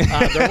Baby.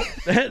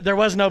 There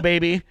was no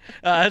baby.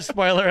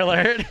 Spoiler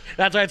alert.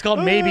 That's why it's called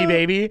Maybe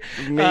Baby.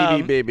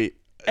 Maybe baby.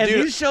 And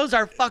Dude, these shows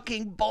are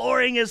fucking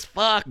boring as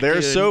fuck. they're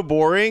dude. so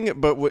boring,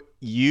 but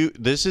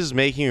this is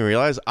making me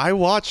realize I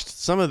watched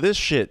some of this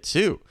shit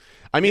too.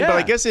 I mean, but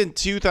I guess in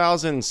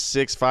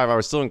 2006, 2005, I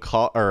was still in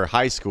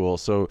high school,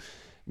 so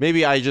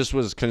maybe I just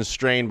was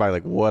constrained by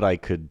like what I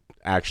could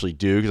actually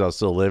do because I was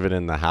still living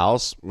in the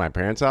house, my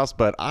parents' house.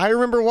 But I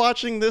remember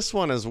watching this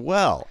one as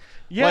well.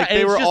 Yeah, like,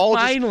 they it's were just all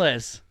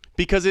mindless.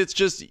 because it's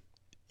just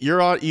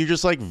you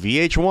just like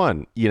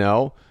VH1, you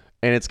know,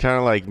 and it's kind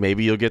of like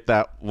maybe you'll get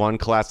that one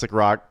classic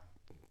rock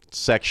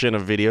section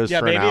of videos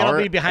for an hour. Yeah, maybe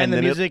it'll be behind and the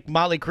then music,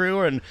 Motley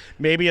Crue, and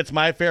maybe it's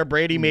My Fair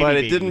Brady. Maybe, but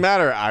it Baby. didn't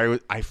matter. I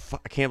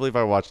can't believe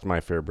I watched My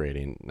Fair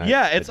Brady. And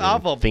Yeah, it's I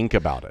didn't awful. Think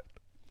about it.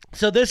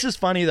 So this is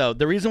funny though.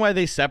 The reason why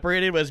they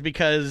separated was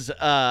because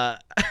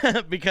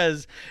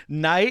because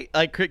Knight,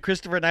 like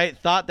Christopher Knight,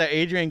 thought that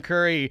Adrienne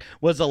Curry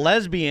was a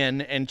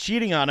lesbian and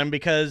cheating on him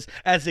because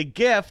as a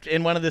gift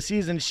in one of the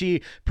seasons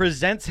she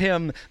presents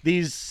him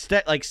these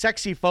like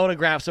sexy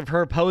photographs of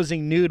her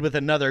posing nude with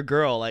another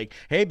girl. Like,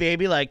 hey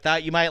baby, like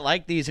thought you might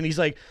like these, and he's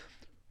like,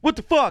 what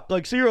the fuck?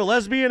 Like, so you're a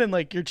lesbian and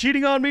like you're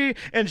cheating on me?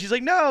 And she's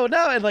like, no,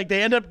 and like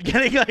they end up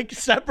getting like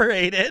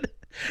separated.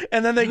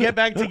 And then they get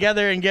back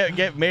together and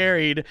get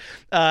married,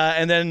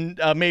 and then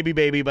maybe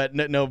baby, but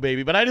no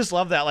baby. But I just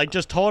love that, like,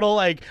 just total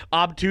like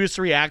obtuse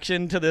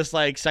reaction to this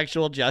like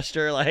sexual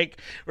gesture,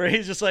 like where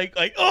he's just like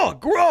oh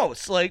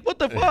gross, like what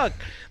the fuck,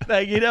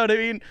 like, you know what I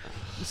mean?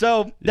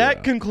 So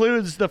that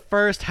concludes the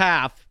first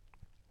half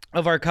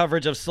of our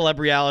coverage of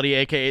Celebriality,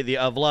 aka the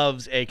Of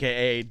Loves,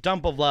 aka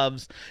Dump of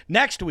Loves.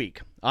 Next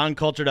week on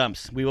Culture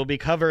Dumps, we will be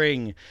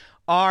covering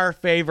our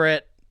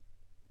favorite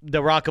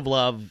The Rock of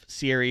Love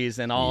series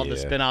and all of the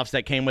spin-offs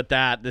that came with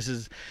that. This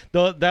is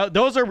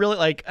those are really,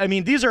 like, I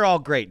mean, these are all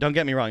great, don't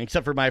get me wrong,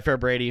 except for My Fair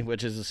Brady,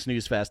 which is a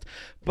snooze fest.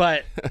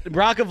 But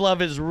Rock of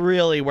Love is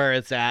really where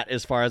it's at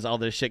as far as all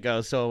this shit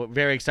goes. So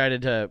very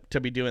excited to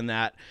be doing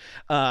that.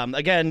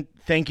 Again,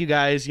 thank you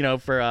guys, you know,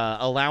 for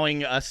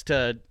allowing us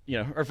to, you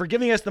know, or for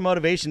giving us the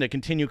motivation to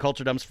continue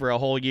Culture Dumps for a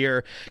whole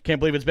year. Can't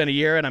believe it's been a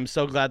year, and I'm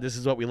so glad this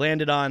is what we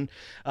landed on.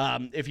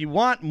 If you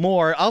want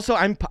more, also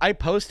I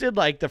posted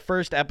like the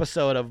first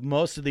episode of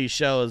most of these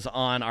shows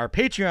on our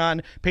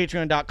Patreon,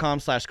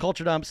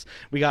 patreon.com/culturedumps.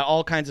 We got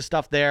all kinds of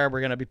stuff there.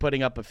 We're going to be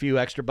putting up a few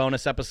extra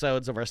bonus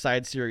episodes of our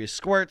side series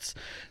Squirts.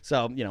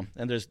 So, you know,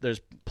 and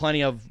there's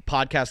plenty of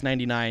Podcast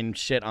 99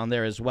 shit on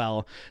there as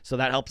well. So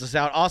that helps us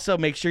out. Also,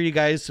 make sure you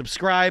guys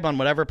subscribe on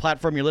whatever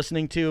platform you're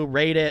listening to,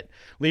 rate it,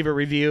 leave a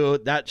review.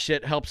 That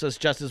shit helps us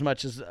just as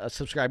much as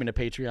subscribing to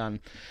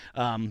Patreon.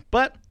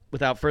 But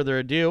without further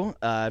ado,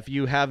 if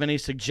you have any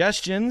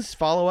suggestions,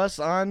 follow us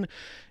on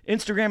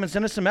Instagram and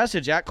send us a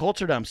message at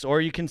Culture Dumps,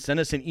 or you can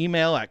send us an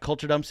email at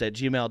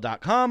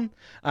culturedumps@gmail.com.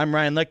 I'm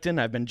Ryan Lichten.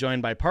 I've been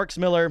joined by Parks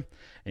Miller,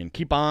 and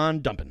keep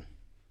on dumping.